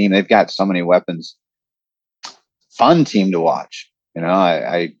good team. They've got so many weapons. Fun team to watch. And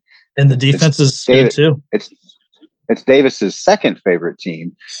the defense is good too. It's Davis's second favorite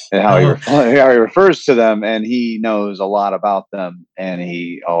team, and how he refers to them, and he knows a lot about them, and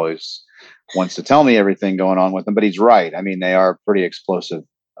he always wants to tell me everything going on with them. But he's right. I mean, they are pretty explosive.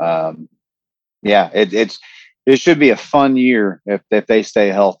 It should be a fun year if they stay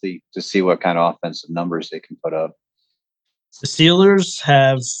healthy to see what kind of offensive numbers they can put up. The Steelers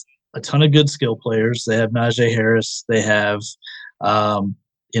have a ton of good skill players. They have Najee Harris. They have a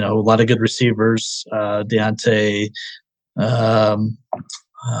lot of good receivers, Deontay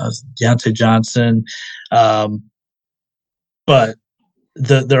Johnson. But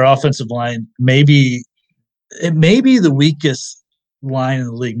their offensive line, it may be the weakest line in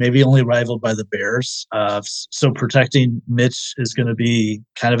the league, maybe only rivaled by the Bears. So protecting Mitch is going to be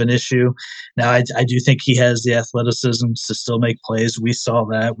kind of an issue. Now, I do think he has the athleticism to still make plays. We saw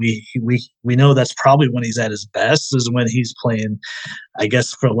that. We know that's probably when he's at his best, is when he's playing, I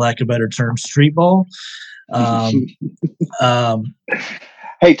guess, for lack of a better term, street ball.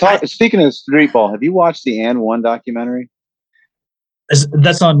 Hey, speaking of street ball, have you watched the And One documentary?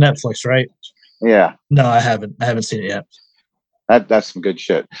 That's on Netflix, right? Yeah. No, I haven't. I haven't seen it yet. That's some good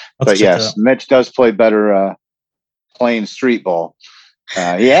shit. But yes, Mitch does play better playing street ball.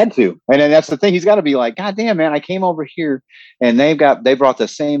 He had to, and then that's the thing. He's got to be like, God damn, man! I came over here, and they brought the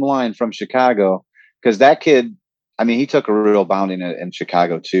same line from Chicago, because that kid. I mean, he took a real bounding in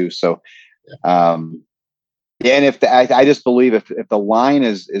Chicago too. So, and if I just believe if the line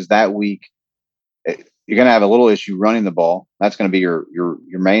is that weak, you're going to have a little issue running the ball. That's going to be your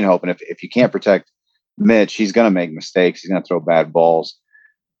main hope. And if you can't protect Mitch, he's going to make mistakes. He's going to throw bad balls.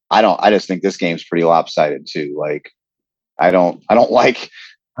 I just think this game's pretty lopsided too. Like, I don't like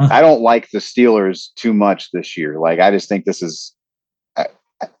the Steelers too much this year. Like, I just think this is,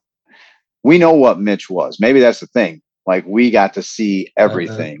 we know what Mitch was. Maybe that's the thing. Like, we got to see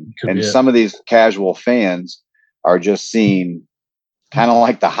everything, and some of these casual fans are just seeing kind of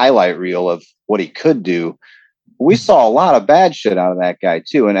like the highlight reel of what he could do. We saw a lot of bad shit out of that guy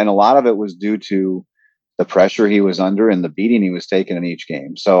too. And a lot of it was due to the pressure he was under and the beating he was taking in each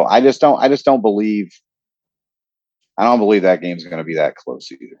game. So I don't believe that game's going to be that close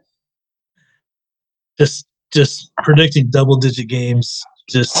either. Just predicting double-digit games.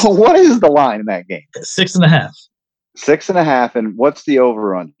 Just what is the line in that game? 6.5. 6.5, and what's the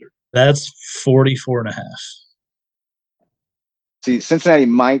over/under? That's 44.5. See, Cincinnati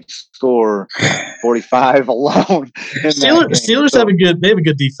might score 45 alone in that game. Steelers have a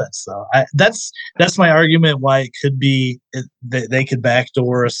good defense though. That's my argument why it could be they could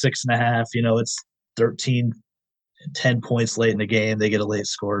backdoor a 6.5. It's 13 10 points late in the game. They get a late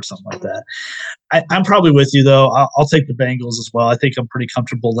score or something like that. I'm probably with you though. I'll take the Bengals as well. I think I'm pretty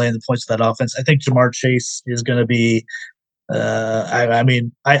comfortable laying the points of that offense. I think Jamar Chase is going to be.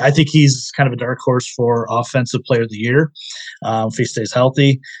 I think he's kind of a dark horse for offensive player of the year. If he stays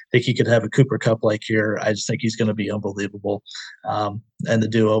healthy, I think he could have a Cooper Cup like here. I just think he's going to be unbelievable. And the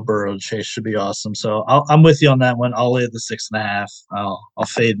duo Burrow and Chase should be awesome. So I'm with you on that one. I'll lay the 6.5. I'll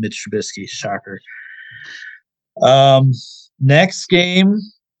fade Mitch Trubisky. Shocker. Next game.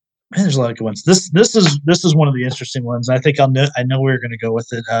 Man, there's a lot of good ones. This is one of the interesting ones. I think I know we're going to go with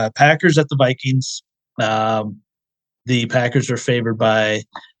it. Packers at the Vikings. The Packers are favored by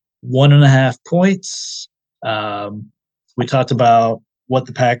 1.5 points. We talked about what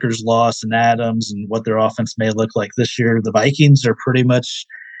the Packers lost in Adams and what their offense may look like this year. The Vikings are pretty much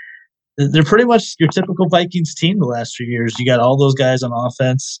your typical Vikings team the last few years. You got all those guys on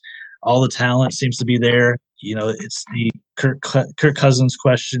offense. All the talent seems to be there. It's the Kirk Cousins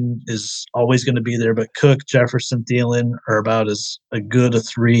question is always going to be there, but Cook, Jefferson, Thielen are about as a good a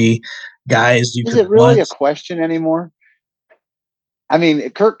three guys you could want. Is it really a question anymore? I mean,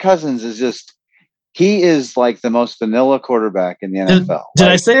 Kirk Cousins he is like the most vanilla quarterback in the NFL. Did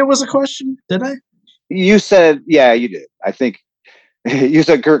I say it was a question? Did I? You said, yeah, you did. I think you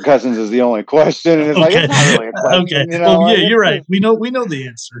said Kirk Cousins is the only question, and it's okay. it's not really a question. Okay. Well, yeah, you're right. We know the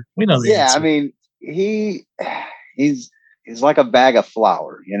answer. We know the answer. Yeah, I mean, he's like a bag of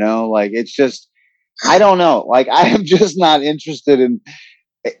flour. It's just I don't know. I am just not interested in.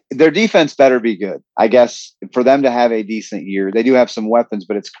 Their defense better be good, I guess, for them to have a decent year. They do have some weapons,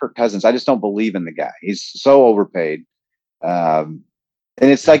 but it's Kirk Cousins. I just don't believe in the guy. He's so overpaid. And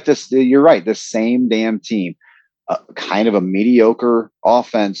it's like this, you're right, the same damn team, kind of a mediocre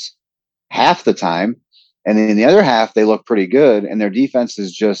offense half the time. And then in the other half, they look pretty good. And their defense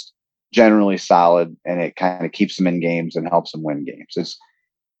is just generally solid. And it kind of keeps them in games and helps them win games.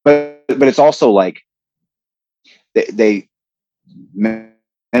 But it's also like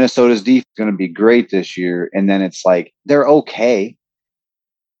Minnesota's defense is going to be great this year, and then it's like they're okay.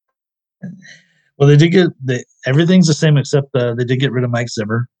 Well, they did get everything's the same except they did get rid of Mike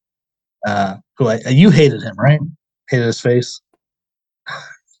Zimmer, who you hated him, right? Hated his face.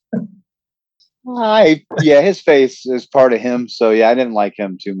 His face is part of him, so yeah, I didn't like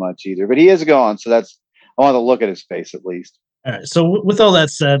him too much either. But he is gone, so I want to look at his face at least. All right. So with all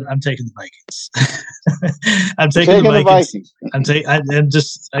that said, I'm taking the Vikings. I'm taking the Vikings. And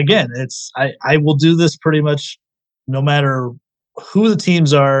just again, I will do this pretty much no matter who the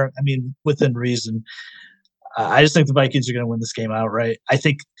teams are. I mean, within reason. I just think the Vikings are going to win this game outright. I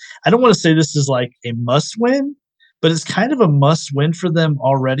don't want to say this is like a must win, but it's kind of a must win for them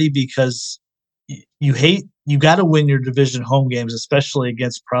already because you got to win your division home games, especially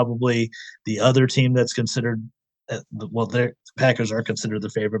against probably the other team that's considered. The Packers are considered the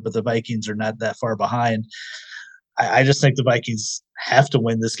favorite, but the Vikings are not that far behind. I just think the Vikings have to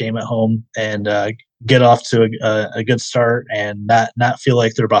win this game at home and get off to a good start and not feel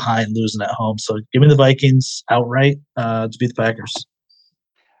like they're behind losing at home. So give me the Vikings outright to beat the Packers.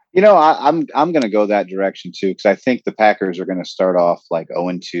 I'm going to go that direction too because I think the Packers are going to start off like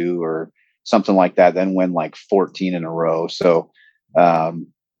 0-2 or something like that, then win like 14 in a row. So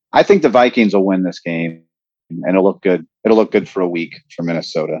I think the Vikings will win this game. And it'll look good. It'll look good for a week for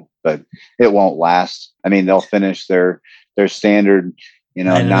Minnesota, but it won't last. I mean, they'll finish their standard,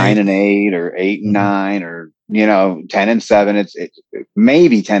 9-8 or 8-9 or 10-7. It's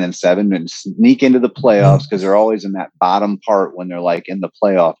maybe 10-7 and sneak into the playoffs because they're always in that bottom part when they're like in the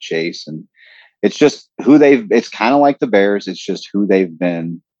playoff chase. And it's just it's kind of like the Bears. It's just who they've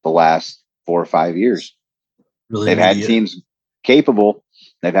been the last 4 or 5 years. Really, they've had teams capable.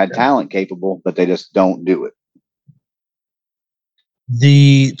 They've had talent capable, but they just don't do it.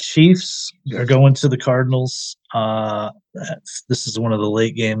 The Chiefs are going to the Cardinals. This is one of the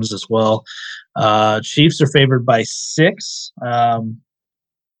late games as well. Chiefs are favored by 6.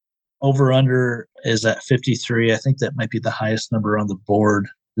 Over-under is at 53. I think that might be the highest number on the board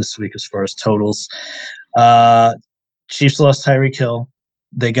this week as far as totals. Chiefs lost Tyreek Hill.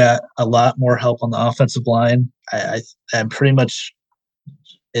 They got a lot more help on the offensive line. I'm pretty much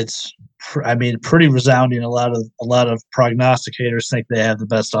pretty resounding. A lot of prognosticators think they have the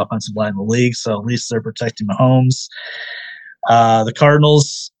best offensive line in the league, so at least they're protecting Mahomes. The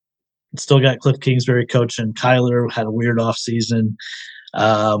Cardinals still got Cliff Kingsbury coaching. Kyler had a weird offseason.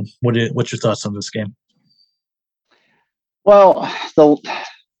 What's your thoughts on this game? Well, the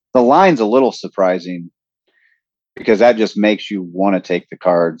the line's a little surprising because that just makes you want to take the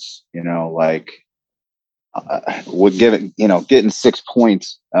Cards. Like would give it, getting 6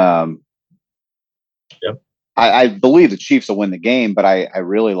 points. Yep. I believe the Chiefs will win the game, but I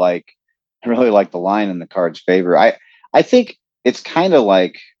really like the line in the Cards' favor. I think it's kind of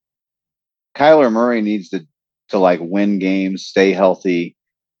like Kyler Murray needs to like win games, stay healthy,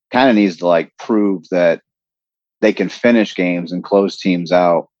 kind of needs to like prove that they can finish games and close teams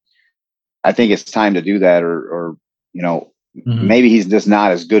out. I think it's time to do that, or Mm-hmm. maybe he's just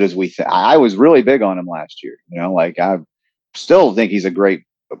not as good as we think. I was really big on him last year. Like I still think he's a great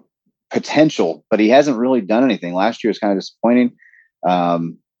potential, but he hasn't really done anything. Last year was kind of disappointing.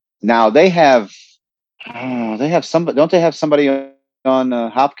 Now they have somebody. Don't they have somebody on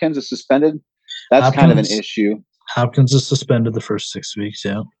Hopkins is suspended? That's kind of an Hopkins issue. Hopkins is suspended the first 6 weeks.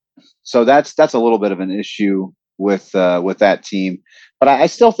 Yeah. So that's a little bit of an issue with that team. But I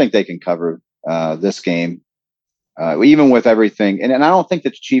still think they can cover this game, even with everything. And I don't think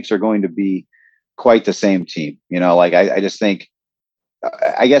the Chiefs are going to be quite the same team. Like I just think,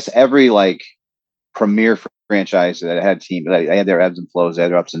 I guess every like premier franchise that had team, they had their ebbs and flows, they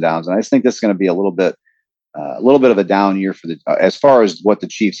had their ups and downs, and I just think this is going to be a little bit of a down year for the as far as what the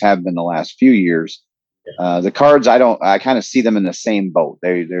Chiefs have been the last few years. The Cards, I kind of see them in the same boat.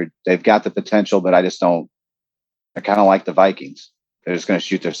 They've got the potential, but I just don't. They're kind of like the Vikings. They're just going to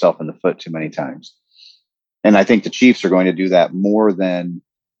shoot themselves in the foot too many times, and I think the Chiefs are going to do that more than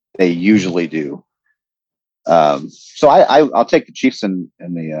they usually do. So I'll take the Chiefs in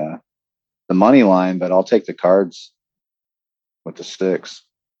the money line, but I'll take the Cards with the 6.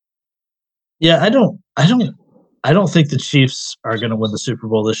 Yeah, I don't think the Chiefs are going to win the Super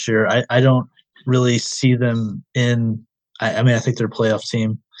Bowl this year. I don't really see them in. I mean, I think they're a playoff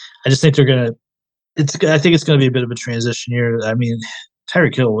team. I just think they're going to. I think it's going to be a bit of a transition year. I mean,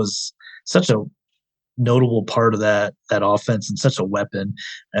 Tyreek Hill was such a notable part of that offense and such a weapon,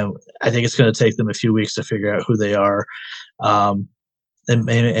 and I think it's going to take them a few weeks to figure out who they are. And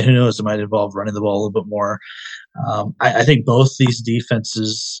who knows, it might involve running the ball a little bit more. I think both these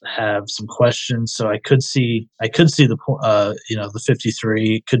defenses have some questions, so I could see the the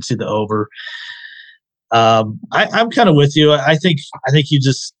 53, could see the over. I'm kind of with you. I think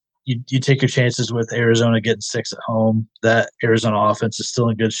you take your chances with Arizona getting 6 at home. That Arizona offense is still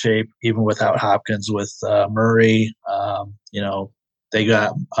in good shape, even without Hopkins. With Murray, they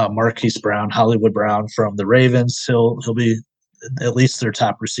got Marquise Brown, Hollywood Brown from the Ravens. He'll be at least their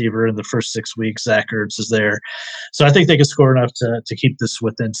top receiver in the first 6 weeks. Zach Ertz is there, so I think they can score enough to keep this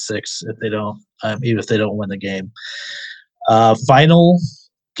within 6 if they don't, even if they don't win the game. Final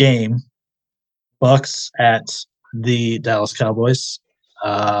game: Bucks at the Dallas Cowboys.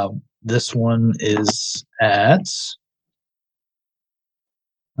 This one is at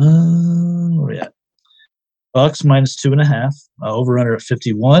where we at? Bucks minus 2.5. Over under at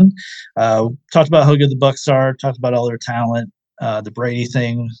 51. Talked about how good the Bucks are. Talked about all their talent. The Brady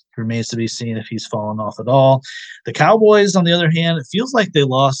thing remains to be seen if he's fallen off at all. The Cowboys, on the other hand, it feels like they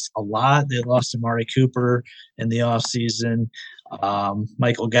lost a lot. They lost Amari Cooper in the offseason.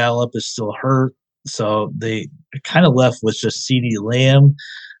 Michael Gallup is still hurt. So they kind of left with just CeeDee Lamb.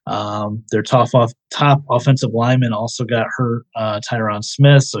 Their top offensive lineman also got hurt, Tyron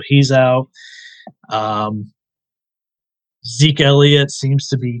Smith, so he's out. Zeke Elliott seems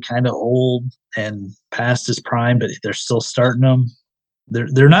to be kind of old and past his prime, but they're still starting him.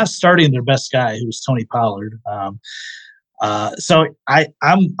 They're not starting their best guy, who's Tony Pollard. So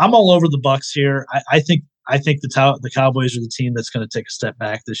I'm all over the Bucks here. I think the Cowboys are the team that's going to take a step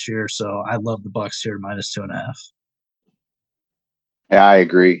back this year. So I love the Bucks here minus 2.5. Yeah, I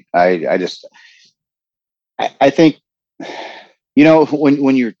agree. I think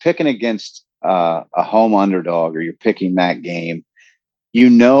when you're picking against a home underdog, or you're picking that game,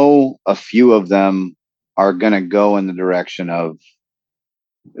 a few of them are going to go in the direction of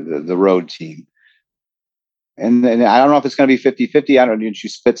the road team. And then I don't know if it's going to be 50-50. I don't know. Did you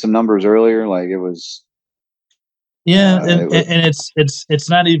spit some numbers earlier? Like it was. Yeah, and it's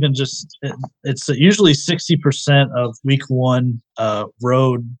not even just it's usually 60% of week one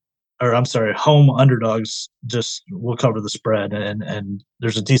home underdogs just will cover the spread, and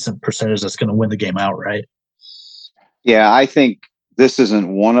there's a decent percentage that's going to win the game outright. Yeah, I think this isn't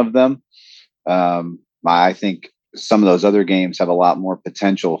one of them. I think some of those other games have a lot more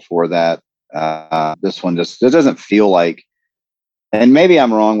potential for that. This one it doesn't feel like, and maybe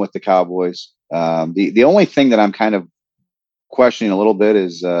I'm wrong with the Cowboys. The only thing that I'm kind of questioning a little bit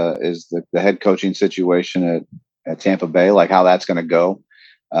is the head coaching situation at Tampa Bay, like how that's going to go.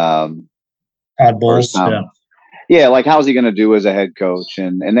 Todd Bowles, yeah. Yeah, like how's he going to do as a head coach?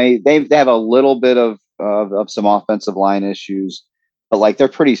 And they have a little bit of some offensive line issues, but like they're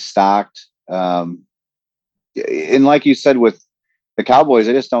pretty stocked. And like you said with the Cowboys,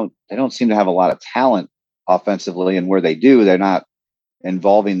 they don't seem to have a lot of talent offensively, and where they do, they're not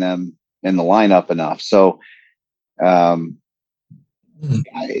involving them in the lineup enough. So I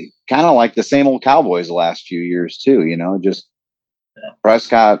kind of like the same old Cowboys the last few years too. Just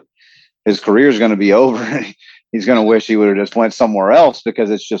Prescott, his career is going to be over. He's going to wish he would have just went somewhere else because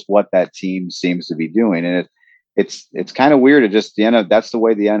it's just what that team seems to be doing, and it's kind of weird. It just that's the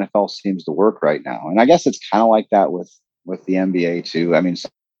way the NFL seems to work right now, and I guess it's kind of like that with the NBA too. I mean, some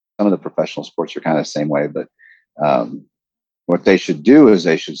of the professional sports are kind of the same way, but what they should do is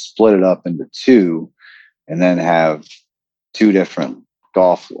they should split it up into two, and then have two different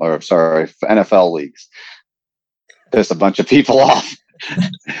NFL leagues. Piss a bunch of people off.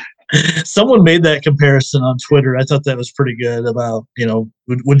 Someone made that comparison on Twitter. I thought that was pretty good about,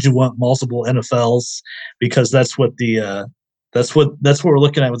 would you want multiple NFLs? Because that's what we're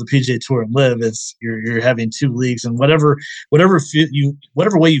looking at with the PGA Tour and LIV. It's you're having two leagues, and whatever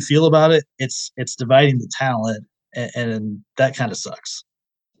way you feel about it, it's dividing the talent, and that kind of sucks.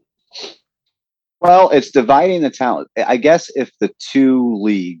 Well, it's dividing the talent. I guess if the two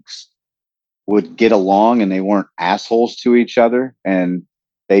leagues would get along and they weren't assholes to each other, and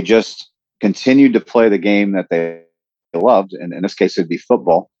they just continued to play the game that they loved, and in this case it'd be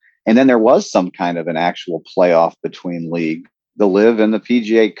football, and then there was some kind of an actual playoff between league, the LIV and the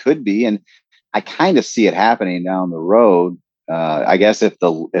PGA could be, and I kind of see it happening down the road. I guess if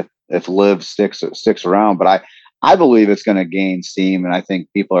LIV sticks around, but I believe it's going to gain steam, and I think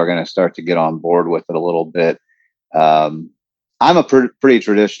people are going to start to get on board with it a little bit. I'm a pretty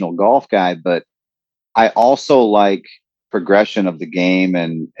traditional golf guy, but I also like progression of the game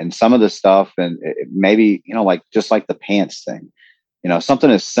and some of the stuff, and maybe like just like the pants thing,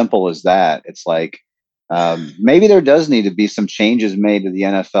 something as simple as that. It's like maybe there does need to be some changes made to the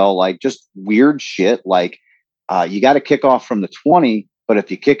NFL, like just weird shit, like you got to kick off from the 20, but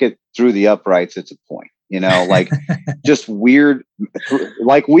if you kick it through the uprights, it's a point. Like just weird,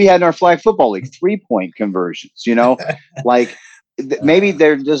 like we had in our flag football league, 3-point conversions. Like maybe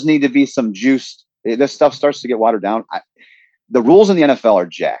there does need to be some juice. This stuff starts to get watered down. The rules in the NFL are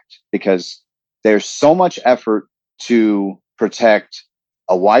jacked because there's so much effort to protect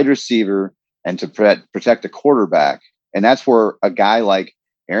a wide receiver and to protect a quarterback. And that's where a guy like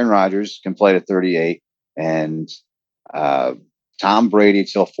Aaron Rodgers can play to 38 and Tom Brady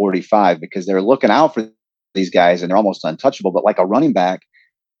till 45, because they're looking out for these guys and they're almost untouchable. But like a running back,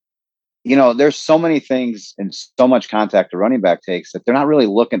 there's so many things and so much contact a running back takes that they're not really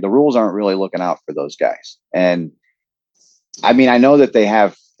the rules aren't really looking out for those guys. And I mean, I know that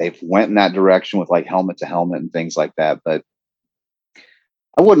they've went in that direction with like helmet to helmet and things like that, but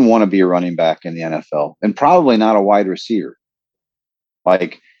I wouldn't want to be a running back in the NFL, and probably not a wide receiver.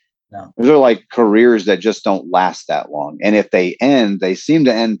 Like, no. Those are like careers that just don't last that long. And if they seem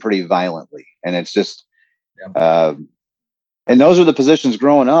to end pretty violently. And it's just, and those are the positions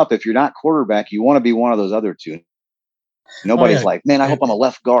growing up. If you're not quarterback, you want to be one of those other two. Nobody's like, man, I hope I'm a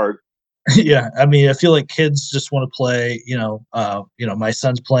left guard. Yeah, I mean, I feel like kids just want to play. My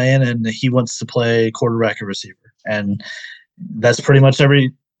son's playing, and he wants to play quarterback and receiver, and that's pretty much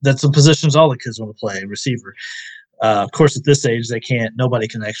that's the positions all the kids want to play, receiver. Of course, at this age, nobody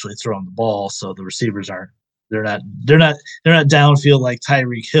can actually throw them the ball, so the receivers they're not downfield like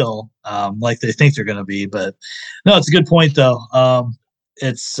Tyreek Hill, like they think they're going to be. But no, it's a good point though.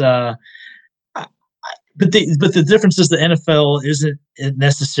 But the difference is the NFL isn't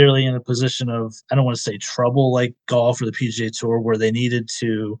necessarily in a position of, I don't want to say trouble like golf or the PGA Tour, where they needed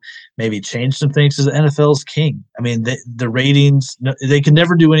to maybe change some things, because the NFL is king. I mean, the ratings, they can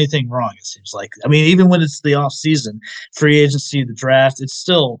never do anything wrong, it seems like. I mean, even when it's the off season, free agency, the draft, it's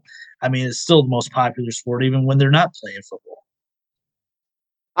still the most popular sport, even when they're not playing football.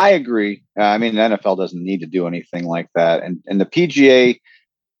 I agree. I mean, the NFL doesn't need to do anything like that. And the PGA,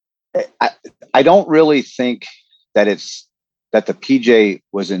 I don't really think that the PJ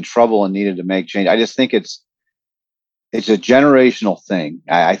was in trouble and needed to make change. I just think it's a generational thing.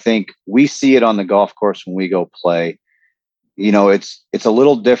 I think we see it on the golf course when we go play. It's a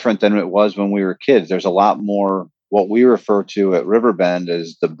little different than it was when we were kids. There's a lot more what we refer to at Riverbend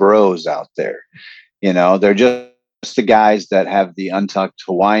as the bros out there. They're just the guys that have the untucked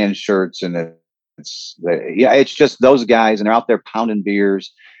Hawaiian shirts, and it's just those guys, and they're out there pounding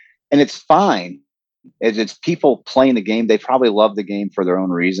beers. And it's fine. It's people playing the game. They probably love the game for their own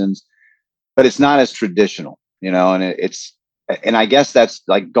reasons, but it's not as traditional, and and I guess that's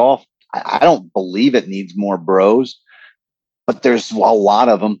like golf. I don't believe it needs more bros, but there's a lot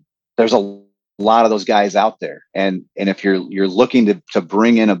of them. There's a lot of those guys out there, and if you're looking to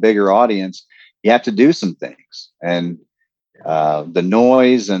bring in a bigger audience, you have to do some things. And the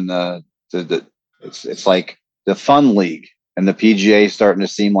noise and the it's like the fun league, and the PGA is starting to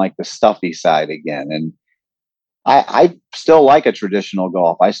seem like the stuffy side again. And I still like a traditional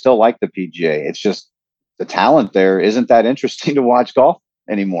golf. I still like the PGA. It's just the talent there isn't that interesting to watch golf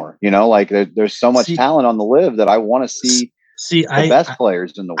anymore. You know, like there's so much See, talent on the LIV that I want to see see, the best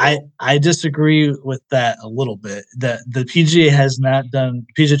players in the world. I disagree with that a little bit. That the PGA Tour has not done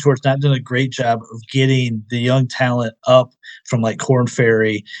a great job of getting the young talent up from like Corn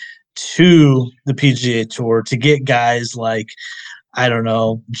Ferry to the PGA Tour to get guys like, I don't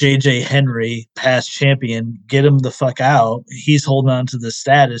know, JJ Henry, past champion, get him the fuck out. He's holding on to the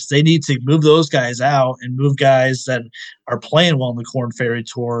status. They need to move those guys out and move guys that are playing well in the Corn Ferry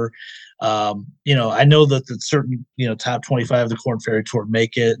Tour. I know that the certain, top 25 of the Corn Ferry Tour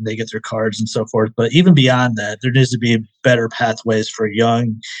make it and they get their cards and so forth. But even beyond that, there needs to be better pathways for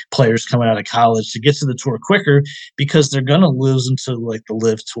young players coming out of college to get to the tour quicker, because they're going to lose them to like the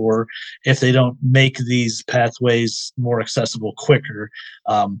LIV Tour if they don't make these pathways more accessible quicker,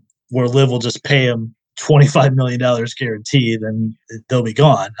 where LIV will just pay them $25 million guaranteed and they'll be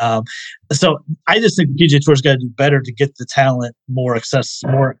gone. So I just think the PGA Tour's got to do better to get the talent more access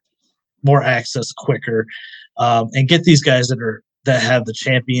quicker, and get these guys that have the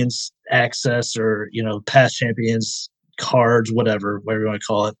champions access, or past champions cards, whatever you want to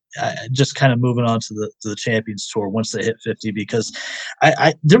call it, just kind of moving on to the Champions Tour once they hit 50. Because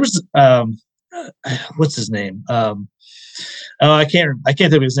there was what's his name? I can't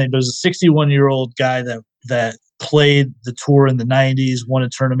think of his name, but it was a 61-year-old guy that played the tour in the 90s, won a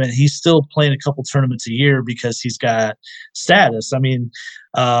tournament. He's still playing a couple tournaments a year because he's got status. I mean,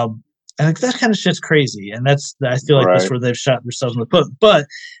 I think that kind of shit's crazy, and I feel like that's where they've shot themselves in the foot. But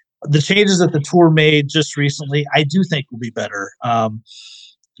the changes that the tour made just recently, I do think will be better.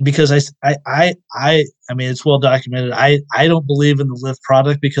 Because I mean, it's well documented. I don't believe in the LIV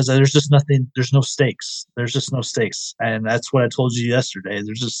product because there's just nothing. There's no stakes. There's just no stakes, and that's what I told you yesterday.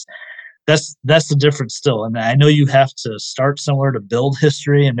 That's the difference still. And I know you have to start somewhere to build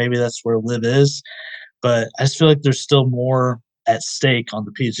history, and maybe that's where LIV is. But I just feel like there's still more at stake on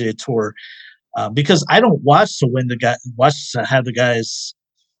the PGA Tour, because I don't watch to have the guys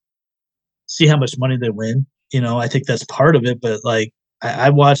see how much money they win. I think that's part of it, but like I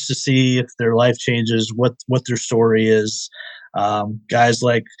watch to see if their life changes, what their story is. Guys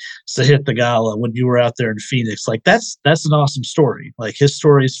like Sahith Theegala, when you were out there in Phoenix, like that's an awesome story. Like his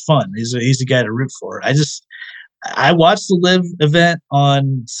story is fun. He's a guy to root for. I watched the LIV event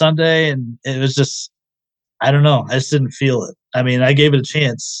on Sunday, and it was just, I don't know. I just didn't feel it. I mean, I gave it a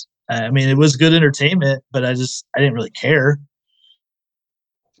chance. I mean, it was good entertainment, but I didn't really care.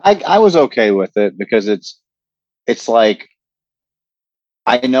 I was okay with it because it's like,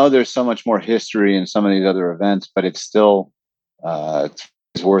 I know there's so much more history in some of these other events, but it's still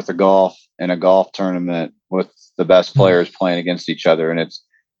it's worth of golf in a golf tournament with the best players playing against each other, and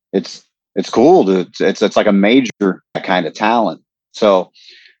it's cool it's like a major kind of talent. So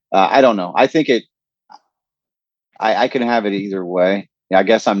I don't know. I think I can have it either way. I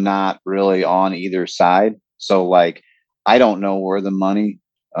guess I'm not really on either side. So like, I don't know where the money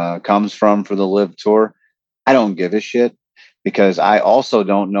comes from for the LIV Tour. I don't give a shit, because I also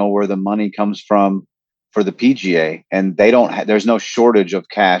don't know where the money comes from for the PGA, and there's no shortage of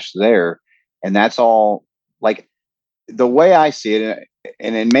cash there. And that's all, like, the way I see it.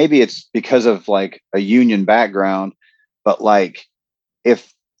 And maybe it's because of like a union background, but like,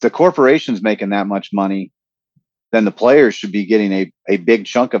 if the corporation's making that much money, then the players should be getting a big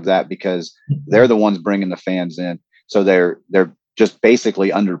chunk of that, because they're the ones bringing the fans in. So they're just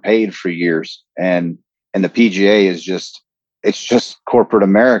basically underpaid for years. And the PGA it's just corporate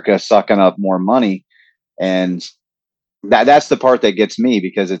America sucking up more money. And that's the part that gets me,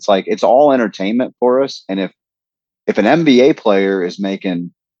 because it's like, it's all entertainment for us. And if an NBA player is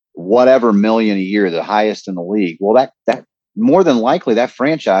making whatever million a year, the highest in the league, well, that more than likely that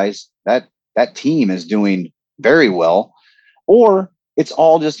franchise, that team is doing very well, or it's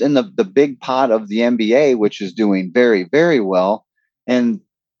all just in the big pot of the NBA, which is doing very, very well. And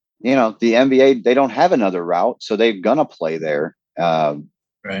the NBA, they don't have another route, so they're gonna play there.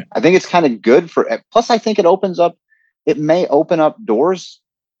 Right. I think it's kind of good plus I think it may open up doors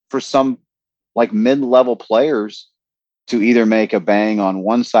for some like mid-level players to either make a bang on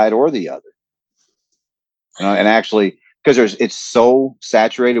one side or the other. And actually, because it's so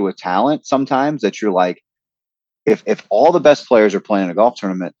saturated with talent sometimes that you're like, if all the best players are playing a golf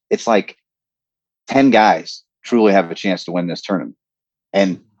tournament, it's like 10 guys truly have a chance to win this tournament.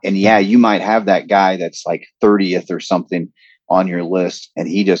 And yeah, you might have that guy that's like 30th or something on your list, and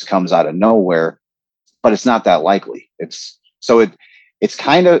he just comes out of nowhere, but it's not that likely. It's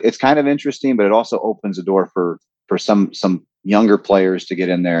kind of interesting, but it also opens the door for some younger players to get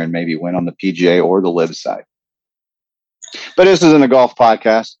in there and maybe win on the PGA or the LIV side. But this isn't a golf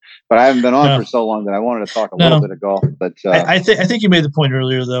podcast. But I haven't been on for so long that I wanted to talk a little bit of golf. But I think you made the point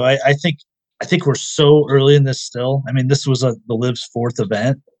earlier, though. I think we're so early in this still. I mean, this was the LIV's 4th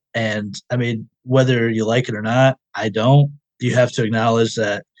event, and I mean, whether you like it or not, I don't. You have to acknowledge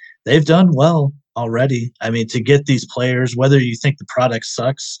that they've done well already. I mean, to get these players, whether you think the product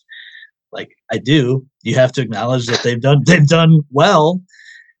sucks, like I do, you have to acknowledge that they've done well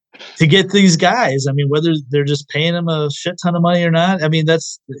to get these guys. I mean, whether they're just paying them a shit ton of money or not, I mean,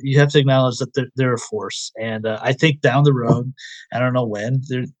 you have to acknowledge that they're a force. And I think down the road, I don't know when,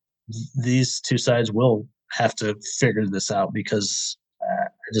 these two sides will have to figure this out, because I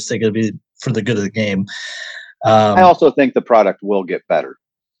just think it'll be for the good of the game. I also think the product will get better.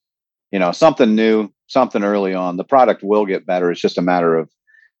 Something new, something early on. The product will get better. It's just a matter of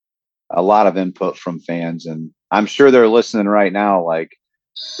a lot of input from fans. And I'm sure they're listening right now, like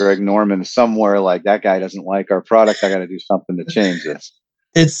Greg Norman somewhere, like, that guy doesn't like our product. I got to do something to change this.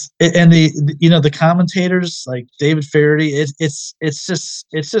 And the commentators like David Faraday, it's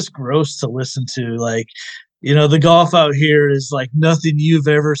just gross to listen to. Like, the golf out here is like nothing you've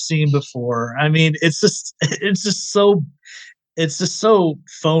ever seen before. I mean, it's just so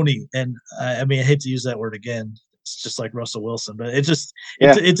phony. And I mean, I hate to use that word again. It's just like Russell Wilson, but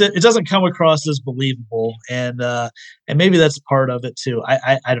it doesn't come across as believable. And maybe that's part of it too.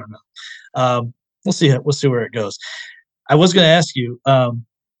 I don't know. We'll see where it goes. I was going to ask you,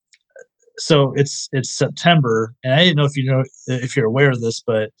 so it's September, and I didn't know if you're aware of this,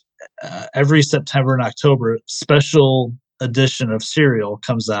 but every September and October, special edition of cereal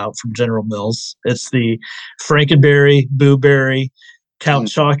comes out from General Mills. It's the Frankenberry, Boo Berry, Count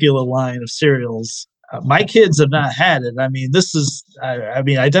Chocula line of cereals. My kids have not had it. I mean,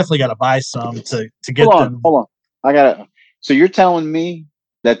 I definitely got to buy some to get them. Hold on. So you're telling me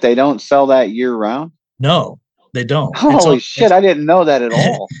that they don't sell that year round? No, they don't. Holy shit. I didn't know that at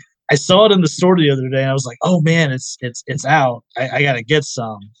all. I saw it in the store the other day, and I was like, oh man, it's out. I got to get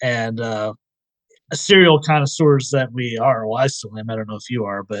some. And cereal connoisseurs that we are. Well, I still am. I don't know if you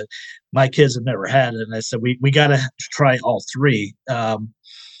are, but my kids have never had it. And I said, we got to try all three.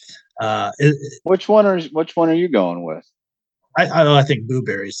 Which one are you going with? I think Boo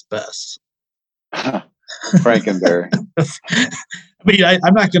Berry's the best. Frankenberry. I mean,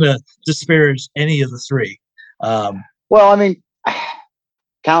 I'm not going to disparage any of the three. Well, I mean,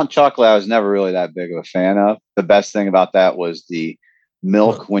 Count Chocolate I was never really that big of a fan of. The best thing about that was the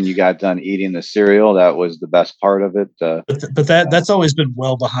milk when you got done eating the cereal. That was the best part of it. But that's always been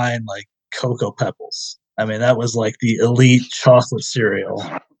well behind like Cocoa Pebbles. I mean, that was like the elite chocolate cereal.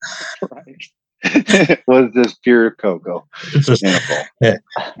 Right. It was just pure cocoa. Yeah.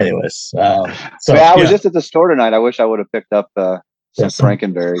 Anyways, so I was just at the store tonight. I wish I would have picked up some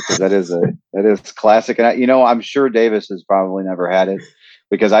Frankenberry, because that is classic. And I'm sure Davis has probably never had it,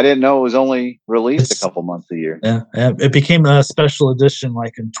 because I didn't know it was only released a couple months a year. Yeah, it became a special edition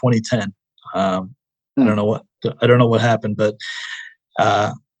like in 2010. I don't know what happened, but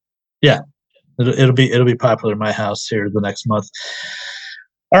yeah, it'll be popular in my house here the next month.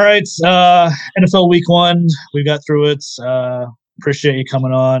 All right, NFL Week 1, we got through it. Appreciate you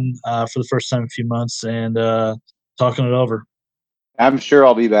coming on for the first time in a few months and talking it over. I'm sure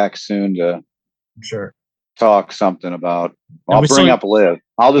I'll be back soon to talk something about. I'll bring up LIV.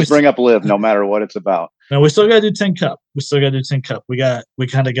 I'll just bring up LIV no matter what it's about. No, we still got to do 10 Cup. We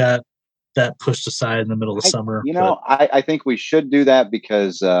kind of got that pushed aside in the middle of the summer. I think we should do that,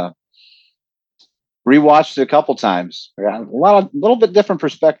 because rewatched it a couple times. I got a little bit different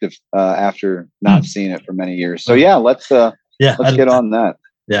perspective after not seeing it for many years. So let's get on that.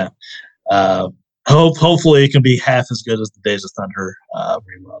 Yeah. Hopefully it can be half as good as the Days of Thunder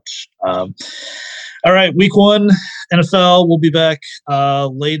rewatch. All right, Week 1 NFL. We'll be back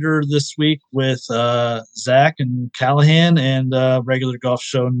later this week with Zach and Callahan, and regular golf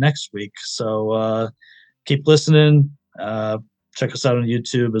show next week. So keep listening. Check us out on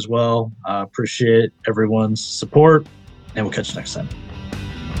YouTube as well. Appreciate everyone's support, and we'll catch you next time.